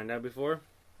seen Shinedown before?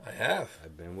 I have.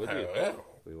 I've been with I you. will.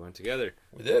 We went together.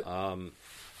 We did.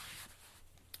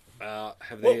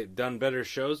 Have they done better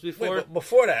shows before? Wait, but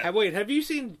before that, Have you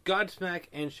seen Godsmack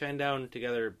and Shinedown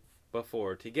together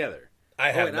before? Together?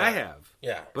 I have. I have.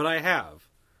 Yeah. But I have.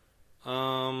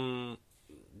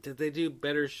 Did they do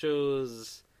better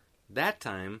shows that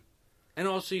time? And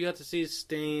also, you got to see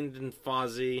Stained and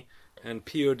Fozzy and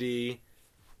POD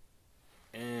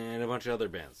and a bunch of other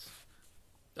bands.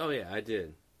 Oh yeah, I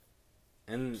did.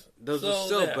 And those are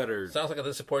still better. Sounds like a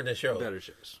disappointing show. Better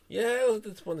shows. Yeah, it was a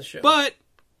disappointing show. But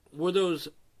were those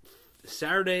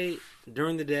Saturday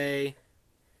during the day?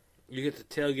 You get to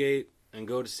tailgate and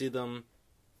go to see them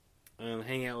and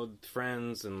hang out with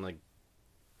friends and like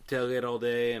tailgate all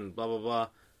day and blah blah blah.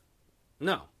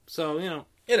 No, so yeah,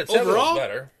 the time was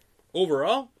better.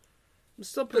 Overall, it's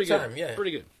still pretty good. Time, yeah,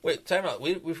 pretty good. Wait, time out.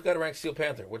 We forgot to rank Steel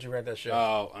Panther. What'd you rank that show?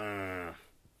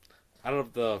 Out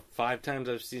of the 5 times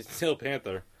I've seen Steel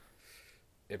Panther,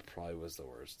 it probably was the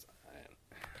worst.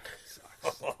 It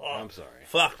sucks. I'm sorry.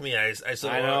 Fuck me, I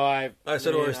said. I know. I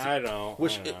said worst. I know.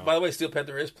 Which, I know. by the way, Steel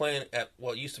Panther is playing at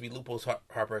what used to be Lupo's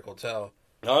Heartbreak Hotel.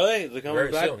 Are they? They're coming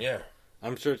Very back? soon, yeah.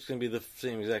 I'm sure it's going to be the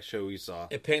same exact show we saw.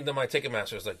 It pinged on my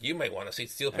Ticketmaster. It's like, you might want to see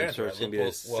Steel Panther. I'm sure it's going to be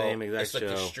the same exact show. It's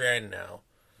like the Strand now.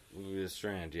 The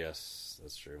Strand, yes,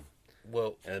 that's true.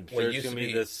 Well, I'm sure it's going to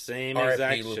be the same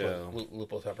exact show.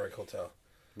 Lupo's Heartbreak Hotel.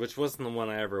 Which wasn't the one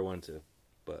I ever went to,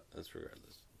 but that's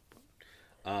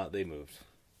regardless. They moved.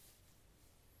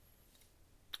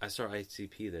 I saw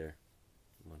ICP there.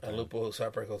 At Lupo's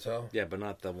Heartbreak Hotel? Yeah, but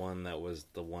not the one that was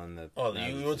the one that... Oh,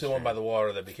 you went to the one by the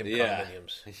water that became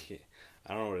condominiums.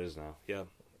 I don't know what it is now. Yeah,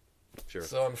 sure.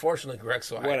 So, unfortunately, Greg,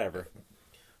 whatever.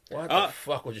 Why the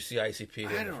fuck would you see ICP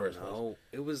there I in the first don't know.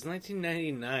 It was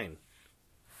 1999.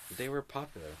 They were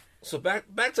popular. So, back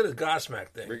to the Godsmack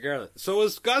thing. Regardless. So, it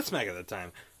was Godsmack at the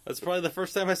time. That's probably the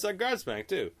first time I saw Godsmack,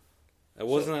 too. It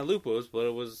wasn't at Lupo's, but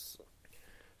it was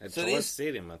at Gillette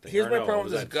Stadium, I think. Here's my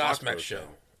problem with this Godsmack show.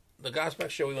 The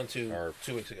Godsmack show we went to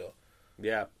 2 weeks ago.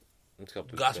 Yeah. It's a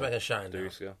couple Godsmack and Shine. 3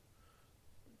 weeks ago.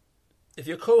 If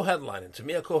you're co-headlining, to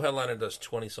me a co-headliner does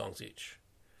 20 songs each.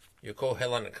 You're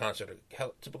co-headlining a concert. A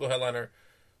typical headliner,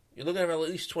 you're looking at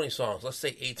least 20 songs. Let's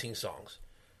say 18 songs.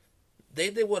 They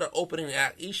did what an opening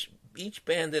act. Each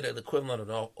band did an equivalent of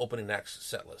an opening act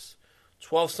set list.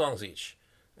 12 songs each.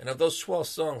 And of those 12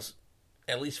 songs,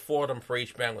 at least 4 of them for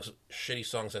each band was shitty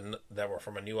songs that were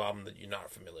from a new album that you're not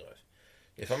familiar with.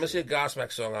 If I'm going to see a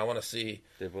Godsmack song, I want to see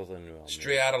They're both a new album.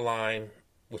 Straight Outta Line,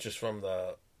 which is from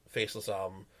the Faceless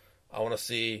album. I want to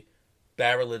see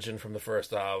Bad Religion from the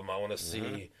first album. I want to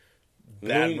see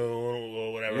Bad Moon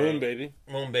or whatever. Moon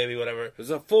Baby, whatever. It was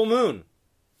a full moon.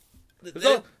 Well,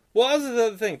 that was the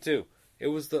other thing too. It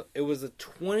was the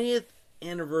 20th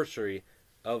anniversary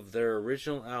of their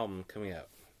original album coming out,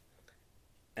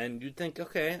 and you'd think,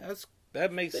 okay,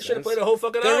 that makes sense. They should have played the whole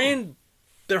fucking They're album. in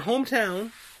their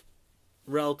hometown,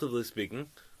 relatively speaking,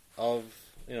 of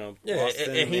Boston,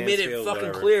 and he made it Mansfield, fucking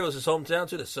whatever. clear it was his hometown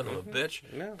too. The son of a bitch.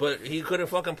 Yeah. But he couldn't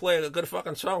fucking play a good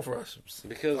fucking song for us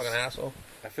Because fucking asshole.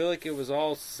 I feel like it was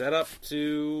all set up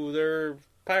to their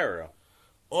pyro.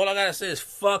 All I gotta say is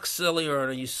fuck Silly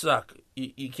Earner, you suck.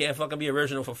 You can't fucking be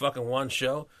original for fucking one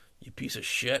show, you piece of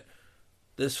shit.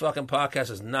 This fucking podcast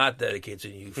is not dedicated to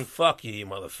you. Fuck you, you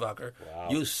motherfucker. Wow.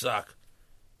 You suck.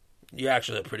 You're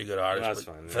actually a pretty good artist. That's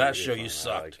but fine. for that You're show, fine. you I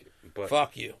sucked. like it. But,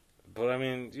 fuck you. But I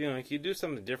mean, you do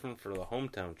something different for the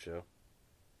hometown show.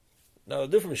 No, the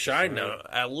dude from Shine now,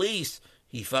 at least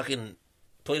he fucking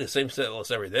played the same set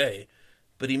list every day,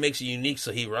 but he makes it unique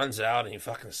so he runs out and he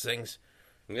fucking sings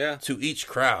to each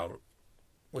crowd,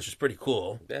 which is pretty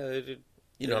cool. Yeah, they did.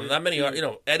 Not many.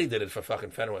 Eddie did it for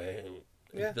fucking Fenway.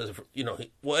 Yeah. He does it for,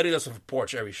 Eddie does it for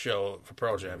Porch every show for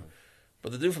Pearl Jam.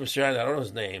 But the dude from Shine, I don't know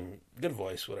his name. Good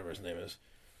voice, whatever his name is.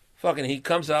 Fucking, he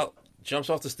comes out, jumps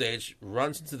off the stage,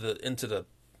 runs into the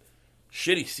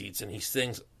shitty seats, and he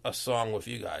sings a song with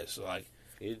you guys. So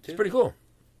it's pretty cool.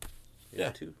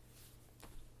 Yeah. Too.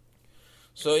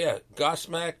 So yeah,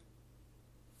 Godsmack.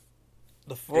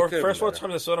 The first 4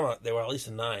 times I saw them, they were at least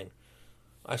a 9.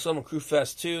 I saw them at Crew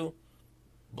Fest 2,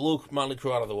 blew Motley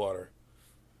Crue out of the water.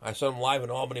 I saw them live in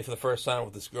Albany for the first time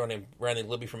with this girl named Randy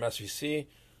Libby from SVC.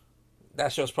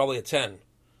 That show's probably a 10.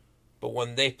 But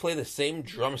when they play the same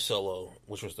drum solo,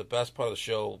 which was the best part of the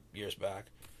show years back,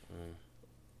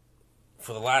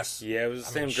 for the last... Yeah, it was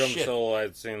the same drum solo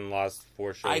I'd seen the last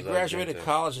 4 shows. I graduated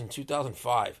college in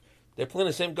 2005. They're playing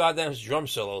the same goddamn drum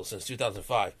solo since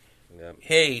 2005. Yep.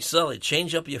 Hey, Sully,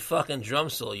 change up your fucking drum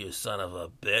solo, you son of a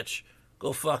bitch.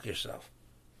 Go fuck yourself.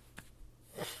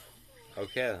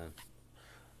 Okay, then.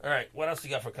 All right, what else you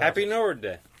got for concerts? Happy Nowhere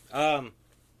Day. Foo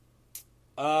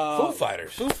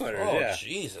Fighters. Foo Fighters, oh, yeah.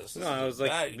 Jesus. No, I was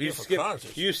like, you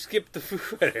you skipped the Foo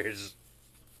Fighters.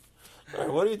 All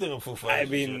right, what do you think of Foo I Fighters?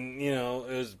 mean, you know,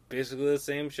 it was basically the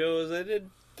same show as they did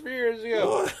 3 years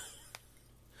ago.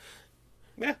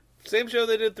 Yeah, same show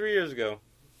they did 3 years ago.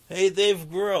 Hey, Dave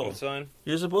Grohl, That's fine.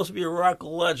 you're supposed to be a rock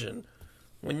legend.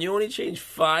 When you only change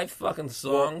 5 fucking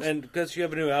songs, And because you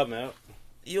have a new album out.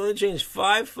 you only changed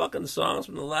 5 fucking songs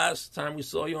from the last time we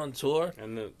saw you on tour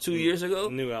And the 2 years ago.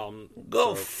 new album.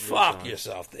 Go so, fuck new songs.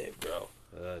 yourself, Dave Grohl.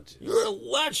 Jeez. You're a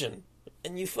legend,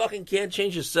 and you fucking can't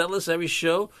change your set list every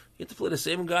show. You have to play the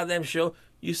same goddamn show.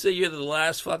 You say you're the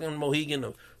last fucking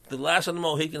Mohican, the last of the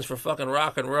Mohicans for fucking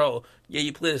rock and roll. Yeah,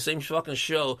 you play the same fucking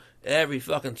show every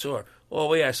fucking tour. Oh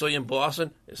wait, I saw you in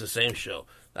Boston. It's the same show.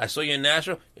 I saw you in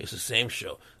Nashville. It's the same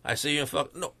show. I see you in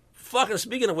fucking.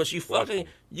 Speaking of which, you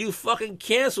fucking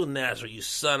canceled Nashville, you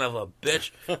son of a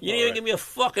bitch. You didn't even give me a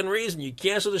fucking reason. You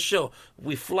canceled the show.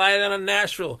 We fly down to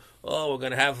Nashville. Oh, we're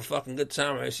gonna have a fucking good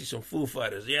time. I see some Foo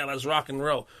Fighters. Yeah, let's rock and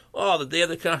roll. Oh, the day of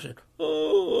the concert.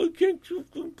 Oh, I can't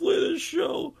play this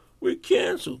show. We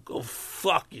canceled. Go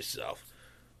fuck yourself,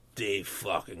 Dave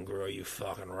fucking Grohl. You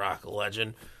fucking rock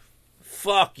legend.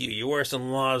 Fuck you. You're worse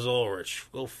than Lars Ulrich.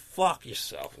 Go fuck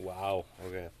yourself. Wow.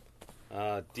 Okay.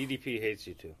 DDP hates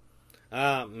you too.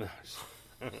 No.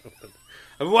 I've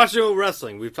been watching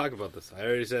wrestling. We've talked about this. I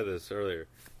already said this earlier.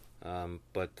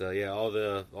 Yeah, all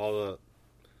the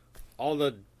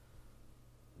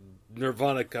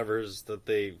Nirvana covers that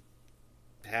they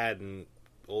had in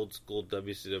old school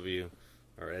WCW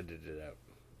are edited out.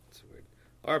 It's weird.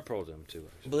 Or Pearl Jam too.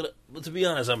 Actually. But to be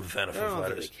honest, I'm a fan of I Foo don't think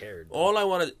Fighters. they cared. All I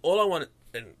wanted,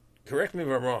 and correct me if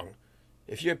I'm wrong,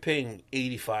 if you're paying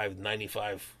 85,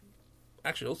 95,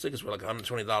 actually those tickets were like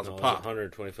 $120 No, a it pop. was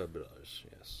 $125.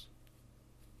 Yes.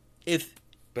 If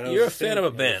But it you're a was the fan same- of a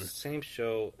it was band, the same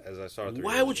show as I saw. 3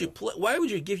 why years would you ago. play? Why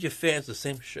would you give your fans the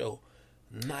same show,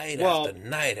 night Well, after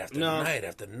night after no. night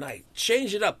after night?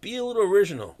 Change it up. Be a little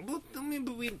original. Well, I mean,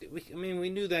 but we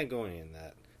knew that going in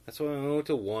that. That's why we went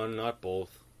to one, not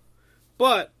both.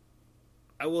 But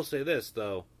I will say this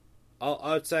though,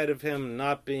 outside of him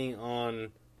not being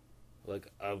on like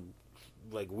a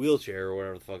wheelchair or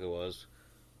whatever the fuck it was,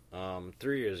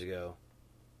 3 years ago,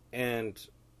 and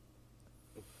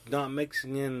not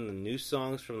mixing in the new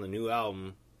songs from the new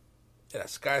album, Yeah,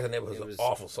 Skies in the Neighborhood It was was- an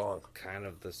awful song. kind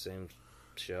of the same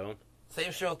show.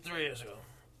 Same show 3 years ago.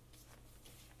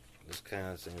 It's kind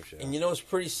of the same show. And you know what's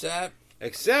pretty sad?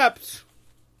 Except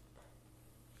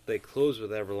they closed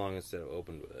with Everlong instead of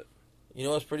opened with it. You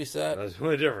know what's pretty sad? That was the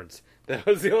only difference. That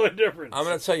was the only difference. I'm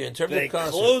going to tell you, in terms They of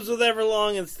concerts, closed with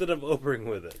Everlong instead of opening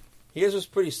with it. here's what's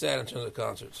pretty sad in terms of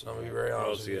concerts. I'm going to be very What honest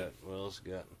else with you you. got? What else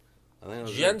you got? I think it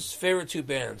was Jen's favorite 2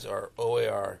 bands are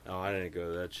OAR Oh, I didn't go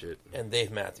to that shit. and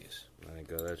Dave Matthews. I didn't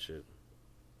go to that shit.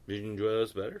 Did you enjoy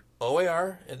those better?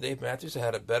 OAR and Dave Matthews, I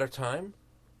had a better time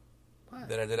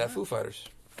than I did at Foo Fighters.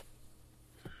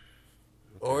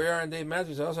 OAR and Dave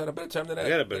Matthews, I also had a better time than I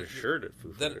got a better shirt at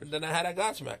Foo Fighters. than I had at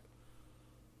Godsmack.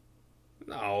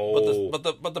 No. But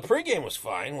the pregame was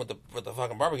fine with the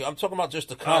fucking barbecue. I'm talking about just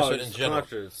the Oh, concert it's in the general.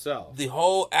 concert itself. The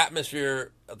whole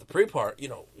atmosphere of the pre-part,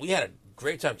 we had a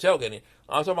great time tailgating.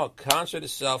 I'm talking about concert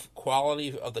itself,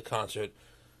 quality of the concert,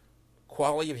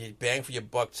 quality of your bang for your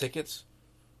buck tickets.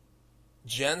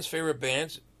 Jen's favorite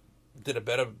bands did a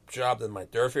better job than my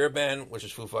third favorite band, which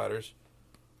is Foo Fighters.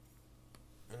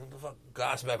 And the fuck,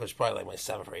 Godsmack was probably like my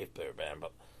 7th or 8th favorite band,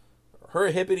 but her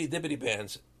hippity dippity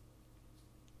bands,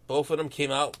 both of them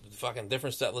came out with fucking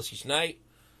different set lists each night.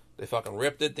 They fucking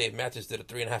ripped it. Dave Matthews did a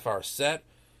 3.5 hour set.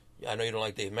 I know you don't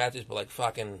like Dave Matthews, but like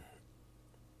fucking,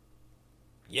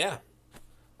 yeah.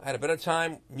 I had a better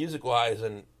time music-wise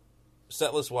and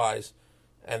set-list-wise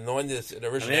and knowing this I mean, I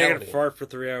originality. got fart for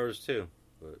 3 hours too.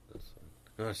 But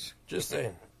that's Just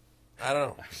saying. I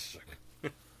don't know.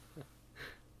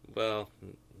 well,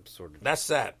 sort of. That's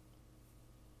sad.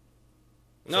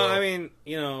 No, So- I mean,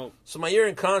 So my year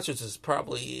in concerts is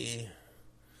probably,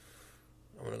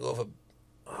 I'm going to go for,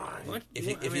 What? if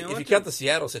I you mean, count the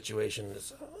Seattle situation,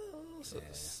 it's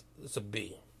a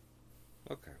B.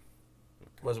 okay.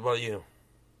 What about you?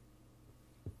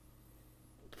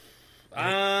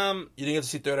 You didn't get to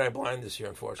see Third Eye Blind this year,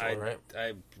 unfortunately, right?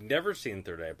 I've never seen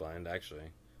Third Eye Blind,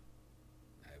 actually.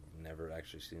 I've never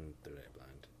actually seen Third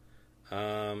Eye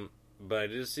Blind. But I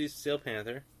did see Steel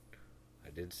Panther. I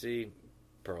did see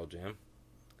Pearl Jam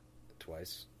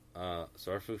twice.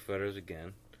 Saw Foo Fighters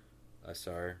again. I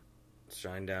saw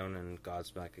Shinedown and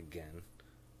Godsmack again.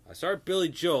 I saw Billy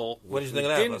Joel. What did you which think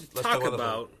we of that? Didn't Let's talk talk about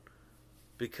about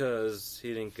because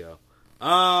he didn't go.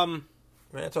 Man,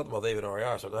 I talked about David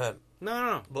Oriar, so go ahead.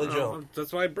 No. Billy Joel.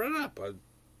 That's why I brought it up.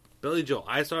 Billy Joel.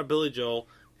 I saw Billy Joel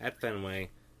at Fenway.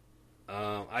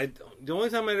 The only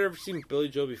time I'd ever seen Billy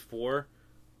Joel before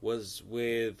was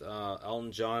with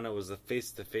Elton John. It was a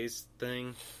face-to-face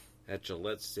thing at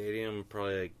Gillette Stadium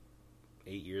probably like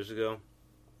 8 years ago.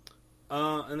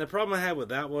 And the problem I had with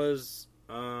that was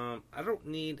I don't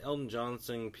need Elton John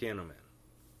singing Piano Man.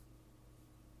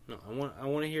 No, I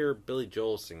want to hear Billy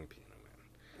Joel sing Piano Man.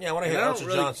 Yeah, I want to hear Elton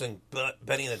John sing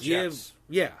Benny and the Jets.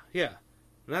 Yeah. And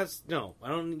that's no, I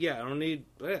don't. Yeah, I don't need.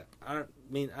 Yeah, I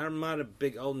mean, I'm not a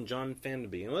big Elton John fan to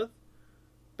begin with.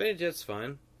 Benny Jet's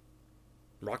fine.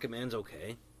 Rocket Man's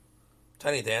okay.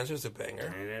 Tiny Dancer's a banger.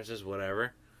 Tiny Dancer's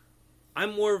whatever.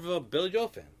 I'm more of a Billy Joel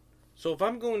fan. So if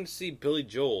I'm going to see Billy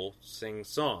Joel sing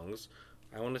songs,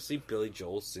 I want to see Billy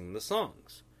Joel sing the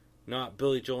songs, not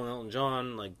Billy Joel and Elton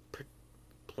John like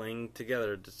playing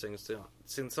together to sing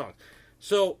songs.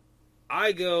 So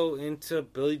I go into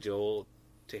Billy Joel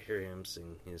to hear him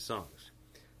sing his songs.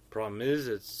 Problem is,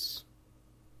 it's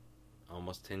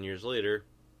almost 10 years later.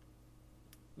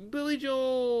 Billy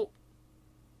Joel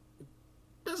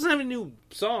doesn't have any new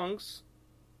songs,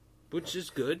 which is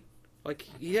good. Like,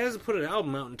 he hasn't put an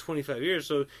album out in 25 years,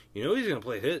 so you know he's going to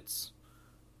play hits.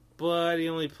 But he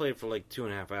only played for like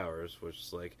 2.5 hours, which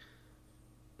is like,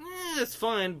 it's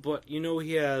fine, but you know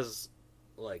he has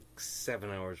like 7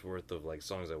 hours worth of like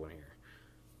songs I want to hear.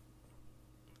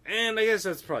 And I guess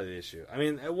that's probably the issue. I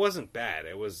mean, it wasn't bad.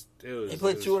 It was. He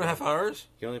played 2.5 hours?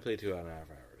 He only played 2.5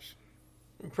 hours.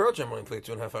 Pearl Jam only played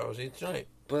 2.5 hours each night.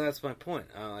 But that's my point.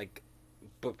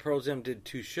 But Pearl Jam did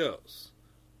 2 shows.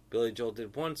 Billy Joel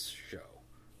did 1 show.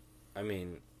 I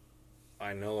mean,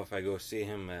 I know if I go see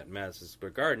him at Madison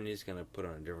Square Garden, he's going to put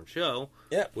on a different show.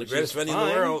 Yeah, the greatest venue in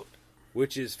the world.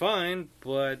 Which is fine,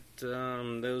 but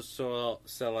those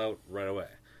sell out right away.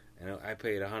 And I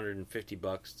paid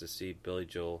 $150 to see Billy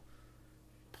Joel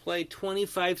play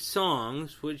 25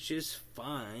 songs, which is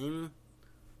fine.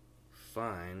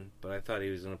 Fine, but I thought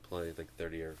he was going to play like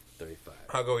 30 or 35.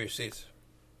 How go your seats?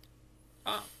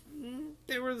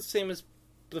 They were the same as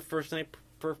the first night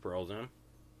for Pearl Jam.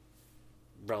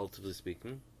 Relatively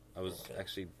speaking. I was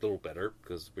actually a little better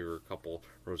because we were a couple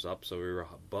rows up, so we were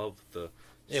above the...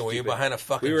 Yeah, were you behind a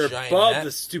fucking We were giant above net?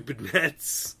 the stupid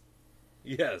nets.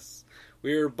 Yes.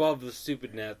 We were above the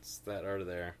stupid nets that are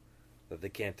there that they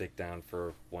can't take down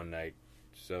for one night.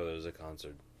 So there's a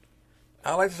concert.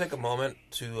 I'd like to take a moment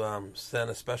to send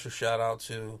a special shout out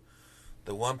to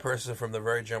the one person from the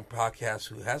Very Drunk podcast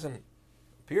who hasn't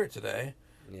appeared today,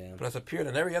 but has appeared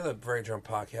in every other Very Drunk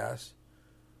podcast.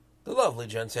 The lovely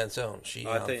Jen Sansone. She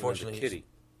I think unfortunately it was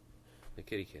the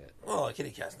kitty cat. Well, a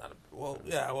kitty cat's not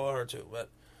a her too, but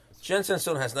Jen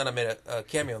Sansone has not made a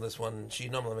cameo in this one. She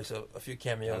normally makes a few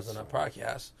cameos in our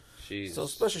podcast. So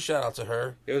special shout out to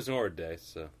her. It was an hard day,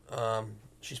 so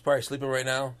she's probably sleeping right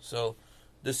now. So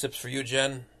this tip's for you,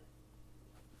 Jen.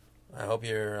 I hope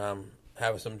you're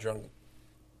having some drunk,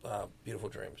 beautiful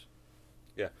dreams.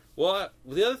 Yeah. Well,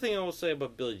 the other thing I will say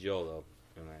about Billy Joel, though,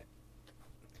 tonight.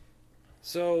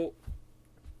 So,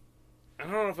 I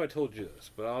don't know if I told you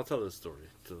this, but I'll tell this story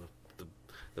to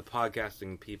the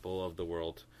podcasting people of the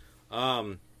world. So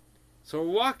I'm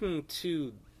walking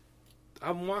to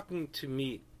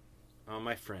meet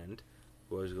my friend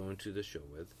who I was going to the show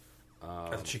with.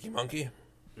 At the Cheeky Monkey?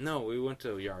 No, we went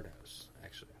to Yard House,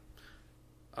 actually.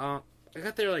 I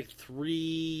got there like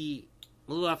a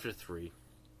little after 3.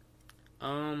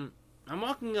 I'm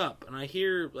walking up and I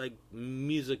hear like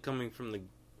music coming from the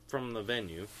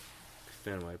venue,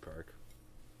 Fenway Park.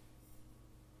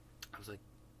 I was like,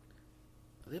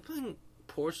 are they playing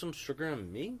Pour Some Sugar on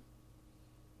Me?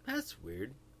 That's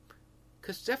weird.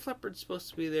 Because Def Leppard's supposed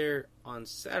to be there on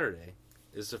Saturday.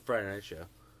 It's a Friday night show.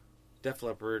 Def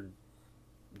Leppard,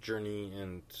 Journey,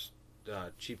 and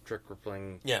Cheap Trick were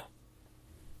playing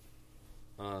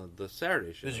the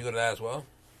Saturday show. Did you go to that as well?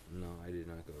 No, I did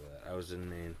not go to that. I was in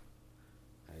Maine.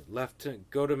 I left to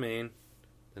go to Maine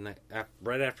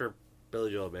right after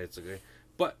Billy Joel, basically.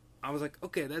 But I was like,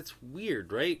 okay, that's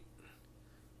weird, right?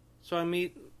 So I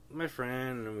meet my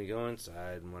friend, and we go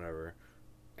inside, and whatever.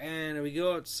 And we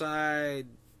go outside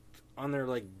on their,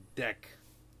 like, deck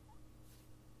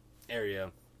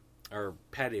area, or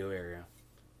patio area.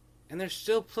 And they're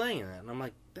still playing that. And I'm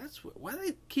like, why do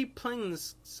they keep playing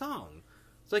this song?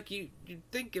 It's like, you'd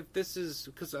think if this is...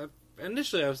 Because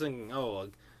initially I was thinking,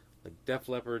 like Def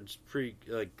Leppard's doing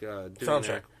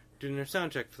their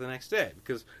soundcheck for the next day,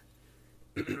 because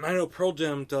I know Pearl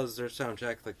Jam does their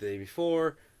soundcheck like the day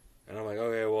before, and I'm like,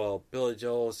 okay, well, Billy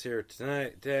Joel's here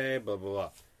today, blah blah blah.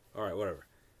 All right, whatever.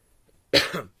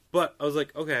 But I was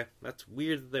like, okay, that's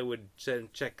weird that they would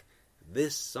check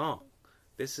this song.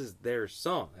 This is their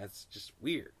song. That's just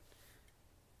weird.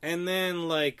 And then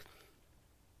like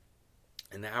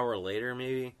an hour later,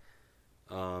 maybe,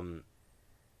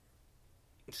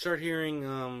 start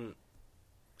hearing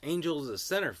Angels of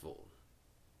Centerfold.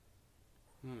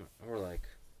 We're like,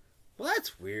 well,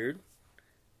 that's weird.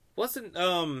 Wasn't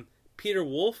Peter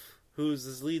Wolf, who's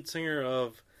this lead singer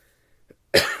of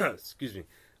excuse me,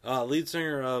 lead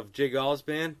singer of Jay Gall's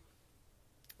band,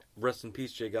 rest in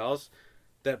peace Jay Gall's,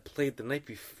 that played the night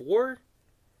before?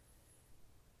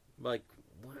 Like,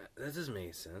 what? That doesn't make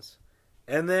any sense.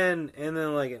 And then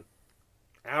like an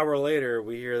hour later,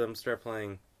 we hear them start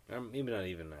playing, maybe not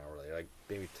even an hour later, like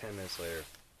maybe 10 minutes later,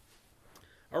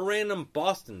 a random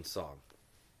Boston song.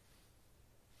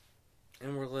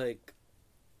 And we're like,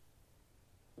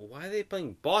 why are they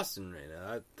playing Boston right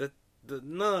now?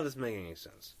 None of this making any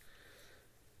sense.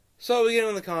 So we get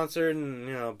on the concert,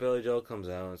 and Billy Joel comes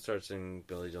out and starts singing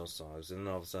Billy Joel songs, and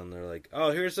all of a sudden they're like,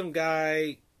 "Oh, here's some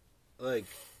guy, like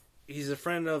he's a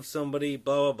friend of somebody,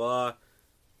 blah blah blah.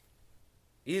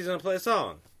 He's gonna play a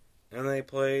song," and they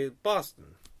play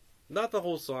Boston, not the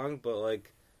whole song, but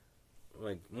like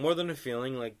More Than a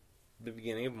Feeling, like the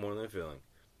beginning of More Than a Feeling.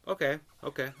 Okay.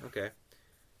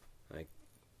 Like,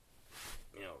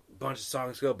 a bunch of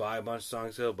songs go by.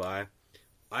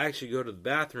 I actually go to the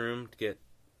bathroom to get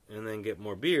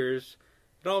more beers.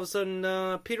 And all of a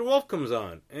sudden, Peter Wolf comes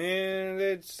on. And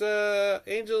it's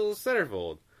Angel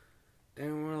Centerfold.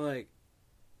 And we're like,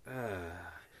 I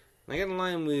get in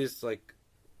line with these, like,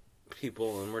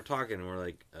 people, and we're talking, and we're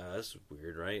like, this is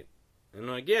weird, right? And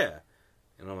they're like, yeah.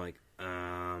 And I'm like,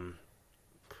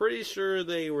 pretty sure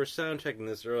they were sound checking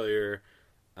this earlier.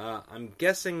 I'm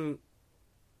guessing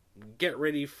Get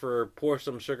Ready for Pour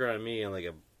Some Sugar on Me and like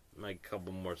a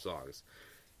couple more songs.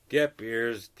 Get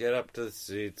beers, get up to the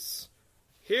seats.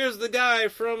 Here's the guy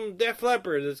from Def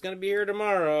Leppard that's going to be here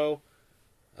tomorrow.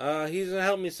 He's going to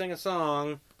help me sing a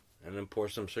song. And then Pour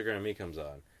Some Sugar on Me comes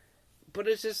on. But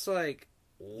it's just like,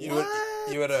 what?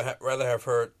 You would rather have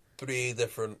heard 3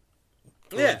 different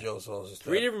Billy Joel songs instead.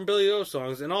 3 different Billy Joel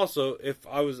songs. And also, if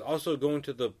I was also going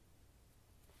to the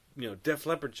Def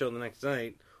Leppard show the next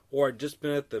night, or I'd just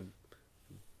been at the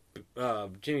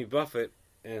Jimmy Buffett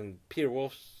and Peter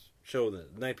Wolf's show the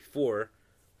night before,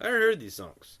 I already heard these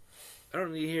songs. I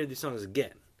don't need to hear these songs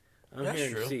again. I'm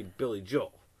here to see Billy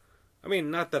Joel. I mean,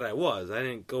 not that I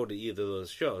didn't go to either of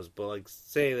those shows, but like,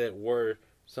 say that we're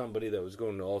somebody that was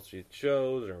going to all 3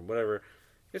 shows or whatever.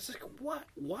 It's like, what?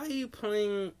 Why are you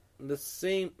playing the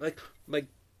same, like,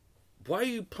 why are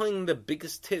you playing the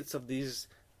biggest hits of these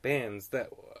bands that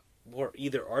were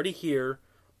either already here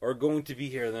or going to be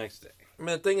here the next day? I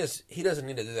mean, the thing is, he doesn't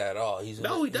need to do that at all. He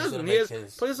doesn't. He has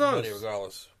play songs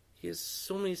regardless. He has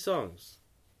so many songs,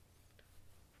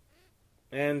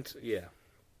 and yeah.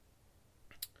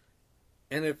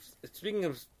 And if speaking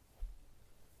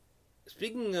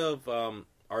of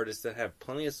artists that have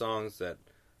plenty of songs that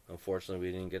unfortunately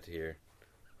we didn't get to hear,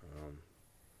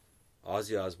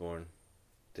 Ozzy Osbourne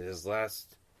did his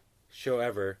last show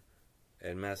ever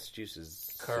in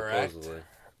Massachusetts. Correct.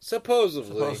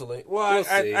 Supposedly. Well,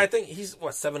 I think he's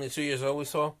 72 years old. We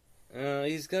saw.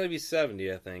 He's gonna be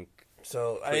 70, I think.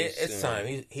 So it's soon.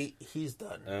 time. He's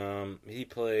done. He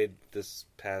played this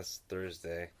past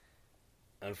Thursday.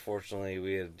 Unfortunately,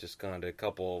 we had just gone to a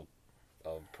couple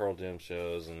of Pearl Jam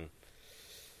shows,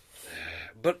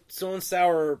 but Stone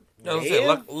Sour.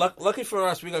 Lucky for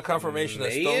us, we got confirmation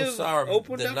that Stone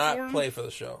Sour did not play for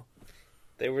the show.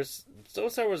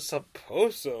 Stone Sour was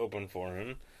supposed to open for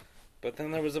him, but then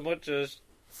there was a bunch of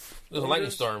There's a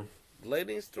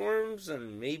lightning storms,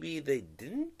 and maybe they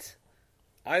didn't.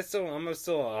 I'm still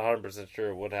 100%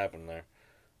 sure what happened there,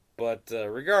 but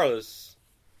regardless,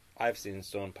 I've seen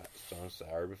Stone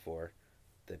Sour before.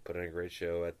 They put on a great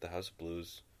show at the House of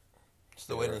Blues.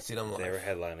 Still waiting to see them live. They were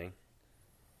headlining.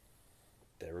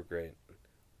 They were great.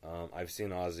 I've seen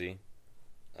Ozzy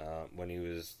when he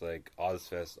was like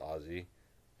Ozfest Ozzy,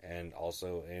 and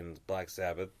also in Black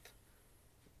Sabbath.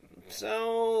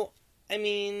 So, I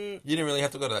mean, you didn't really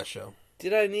have to go to that show.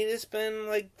 Did I need to spend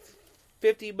like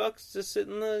 $50 to sit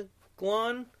in the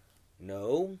lawn?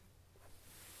 No,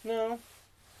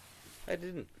 I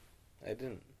didn't. I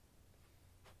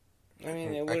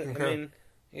mean,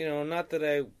 not that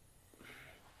I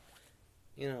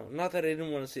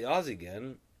didn't want to see Ozzy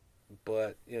again,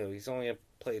 but he's only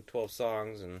played 12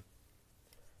 songs, and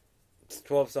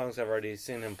 12 songs I've already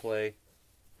seen him play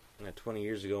 20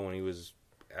 years ago when he was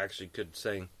actually could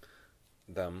sing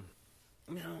them.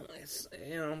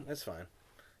 It's fine.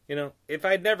 If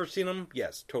I'd never seen him,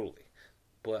 yes, totally,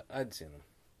 but I'd seen him.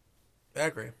 I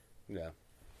agree. Yeah.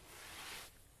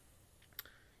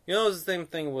 It's the same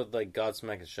thing with like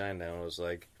Godsmack and Shinedown. It was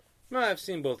like, I've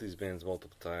seen both these bands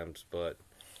multiple times, but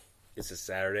it's a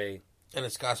Saturday. And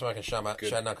it's Godsmack and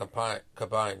Shadna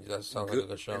combined. That sounds like a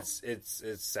good show. It's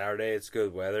Saturday. It's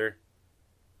good weather.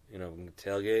 You know, we can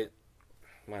tailgate.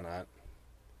 Why not?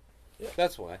 Yeah.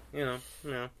 That's why. You know.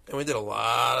 And we did a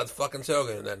lot of fucking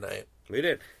tailgating that night. We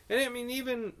did. And I mean,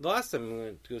 even the last time we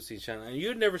went to go see Shinedown, and you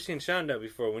had never seen Shinedown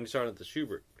before when you started at the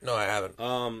Schubert. No, I haven't.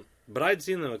 But I'd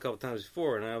seen them a couple times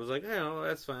before, and I was like, oh,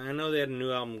 that's fine. I know they had a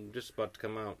new album just about to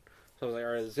come out. So I was like,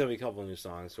 all right, there's going to be a couple new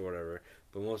songs or whatever.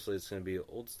 But mostly it's going to be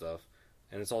old stuff.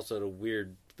 And it's also at a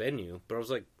weird venue. But I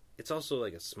was like, it's also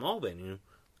like a small venue.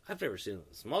 I've never seen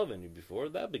a small venue before.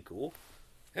 That'd be cool.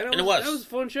 And it was. That was a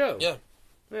fun show. Yeah.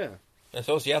 Yeah. And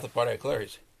so was the after party at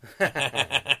Clary's.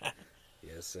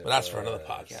 Yes, but that's for another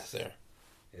podcast there.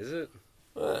 Is it?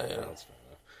 Yeah. That's fair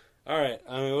enough. All right.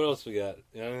 I mean, what else we got?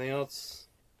 You got anything else?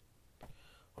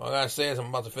 All I got to say is I'm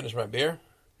about to finish my beer.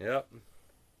 Yep.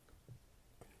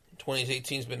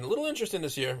 2018's been a little interesting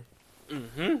this year.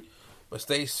 Mm-hmm. But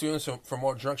stay tuned for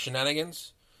more drunk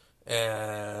shenanigans.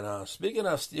 And speaking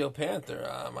of Steel Panther,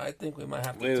 I think we might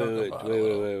have to talk about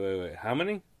it. Wait. How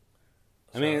many?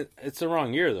 I mean, it's the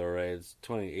wrong year, though, right? It's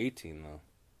 2018, though.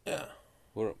 Yeah.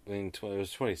 It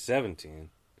was 2017.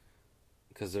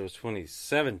 Because there was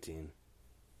 2017.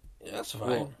 Yeah, that's fine.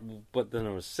 Well, but then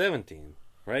there was 17,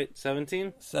 right?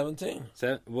 17? 17.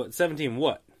 17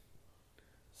 what?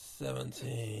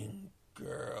 17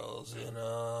 girls in a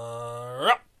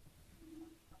row.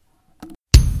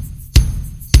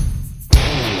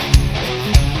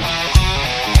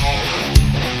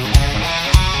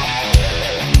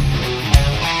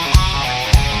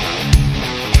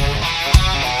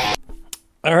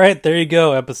 All right, there you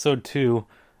go. Episode 2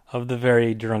 of the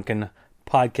Very Drunken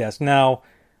Podcast. Now,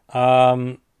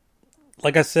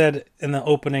 like I said in the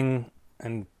opening,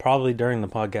 and probably during the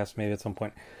podcast, maybe at some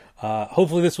point,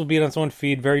 hopefully this will be on its own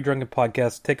feed, Very Drunken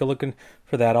Podcast. Take a look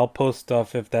for that. I'll post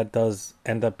stuff if that does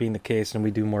end up being the case and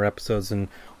we do more episodes,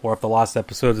 or if the lost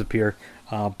episodes appear.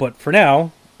 But for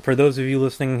now, for those of you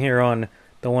listening here on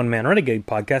the One Man Renegade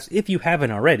Podcast, if you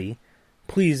haven't already,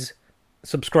 please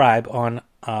subscribe on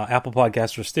Apple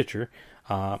Podcasts or Stitcher,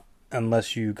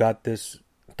 unless you got this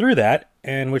through that,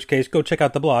 in which case go check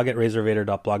out the blog at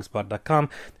razorvader.blogspot.com.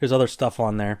 There's other stuff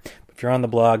on there. If you're on the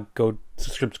blog, go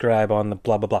subscribe on the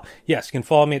blah blah blah. Yes, you can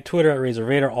follow me at Twitter at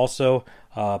razorvader. Also,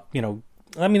 let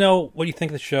me know what you think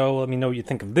of the show. Let me know what you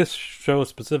think of this show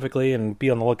specifically, and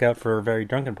be on the lookout for a Very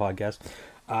Drunken Podcast.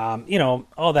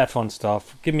 All that fun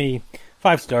stuff. Give me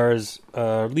 5 stars,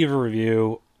 leave a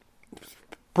review,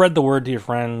 spread the word to your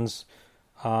friends,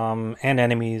 and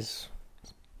enemies.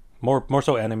 More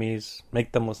so enemies.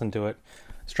 Make them listen to it.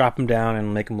 Strap them down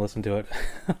and make them listen to it.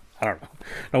 I don't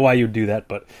know why you would do that,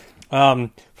 but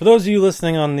for those of you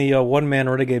listening on the One Man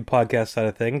Renegade Podcast side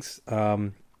of things,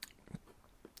 well,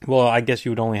 I guess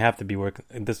you would only have to be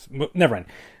working this. Never mind.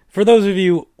 For those of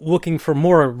you looking for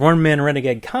more One Man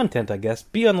Renegade content, I guess,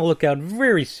 be on the lookout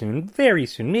very soon.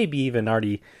 Maybe even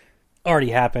already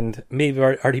happened. Maybe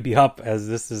already be up as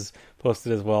this is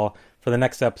posted as well for the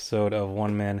next episode of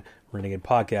One Man Renegade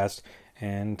Podcast.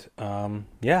 And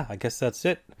I guess that's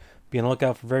it. Be on the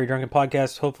lookout for Very Drunken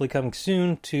Podcast, hopefully coming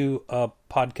soon to a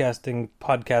podcaster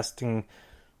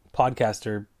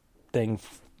thing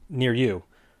near you.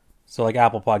 So like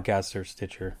Apple Podcasts or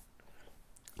Stitcher.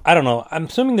 I don't know. I'm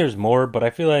assuming there's more, but I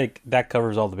feel like that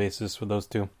covers all the bases with those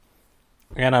two.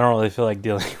 And I don't really feel like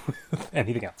dealing with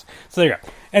anything else. So there you go.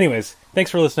 Anyways,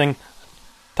 thanks for listening.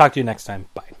 Talk to you next time.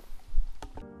 Bye.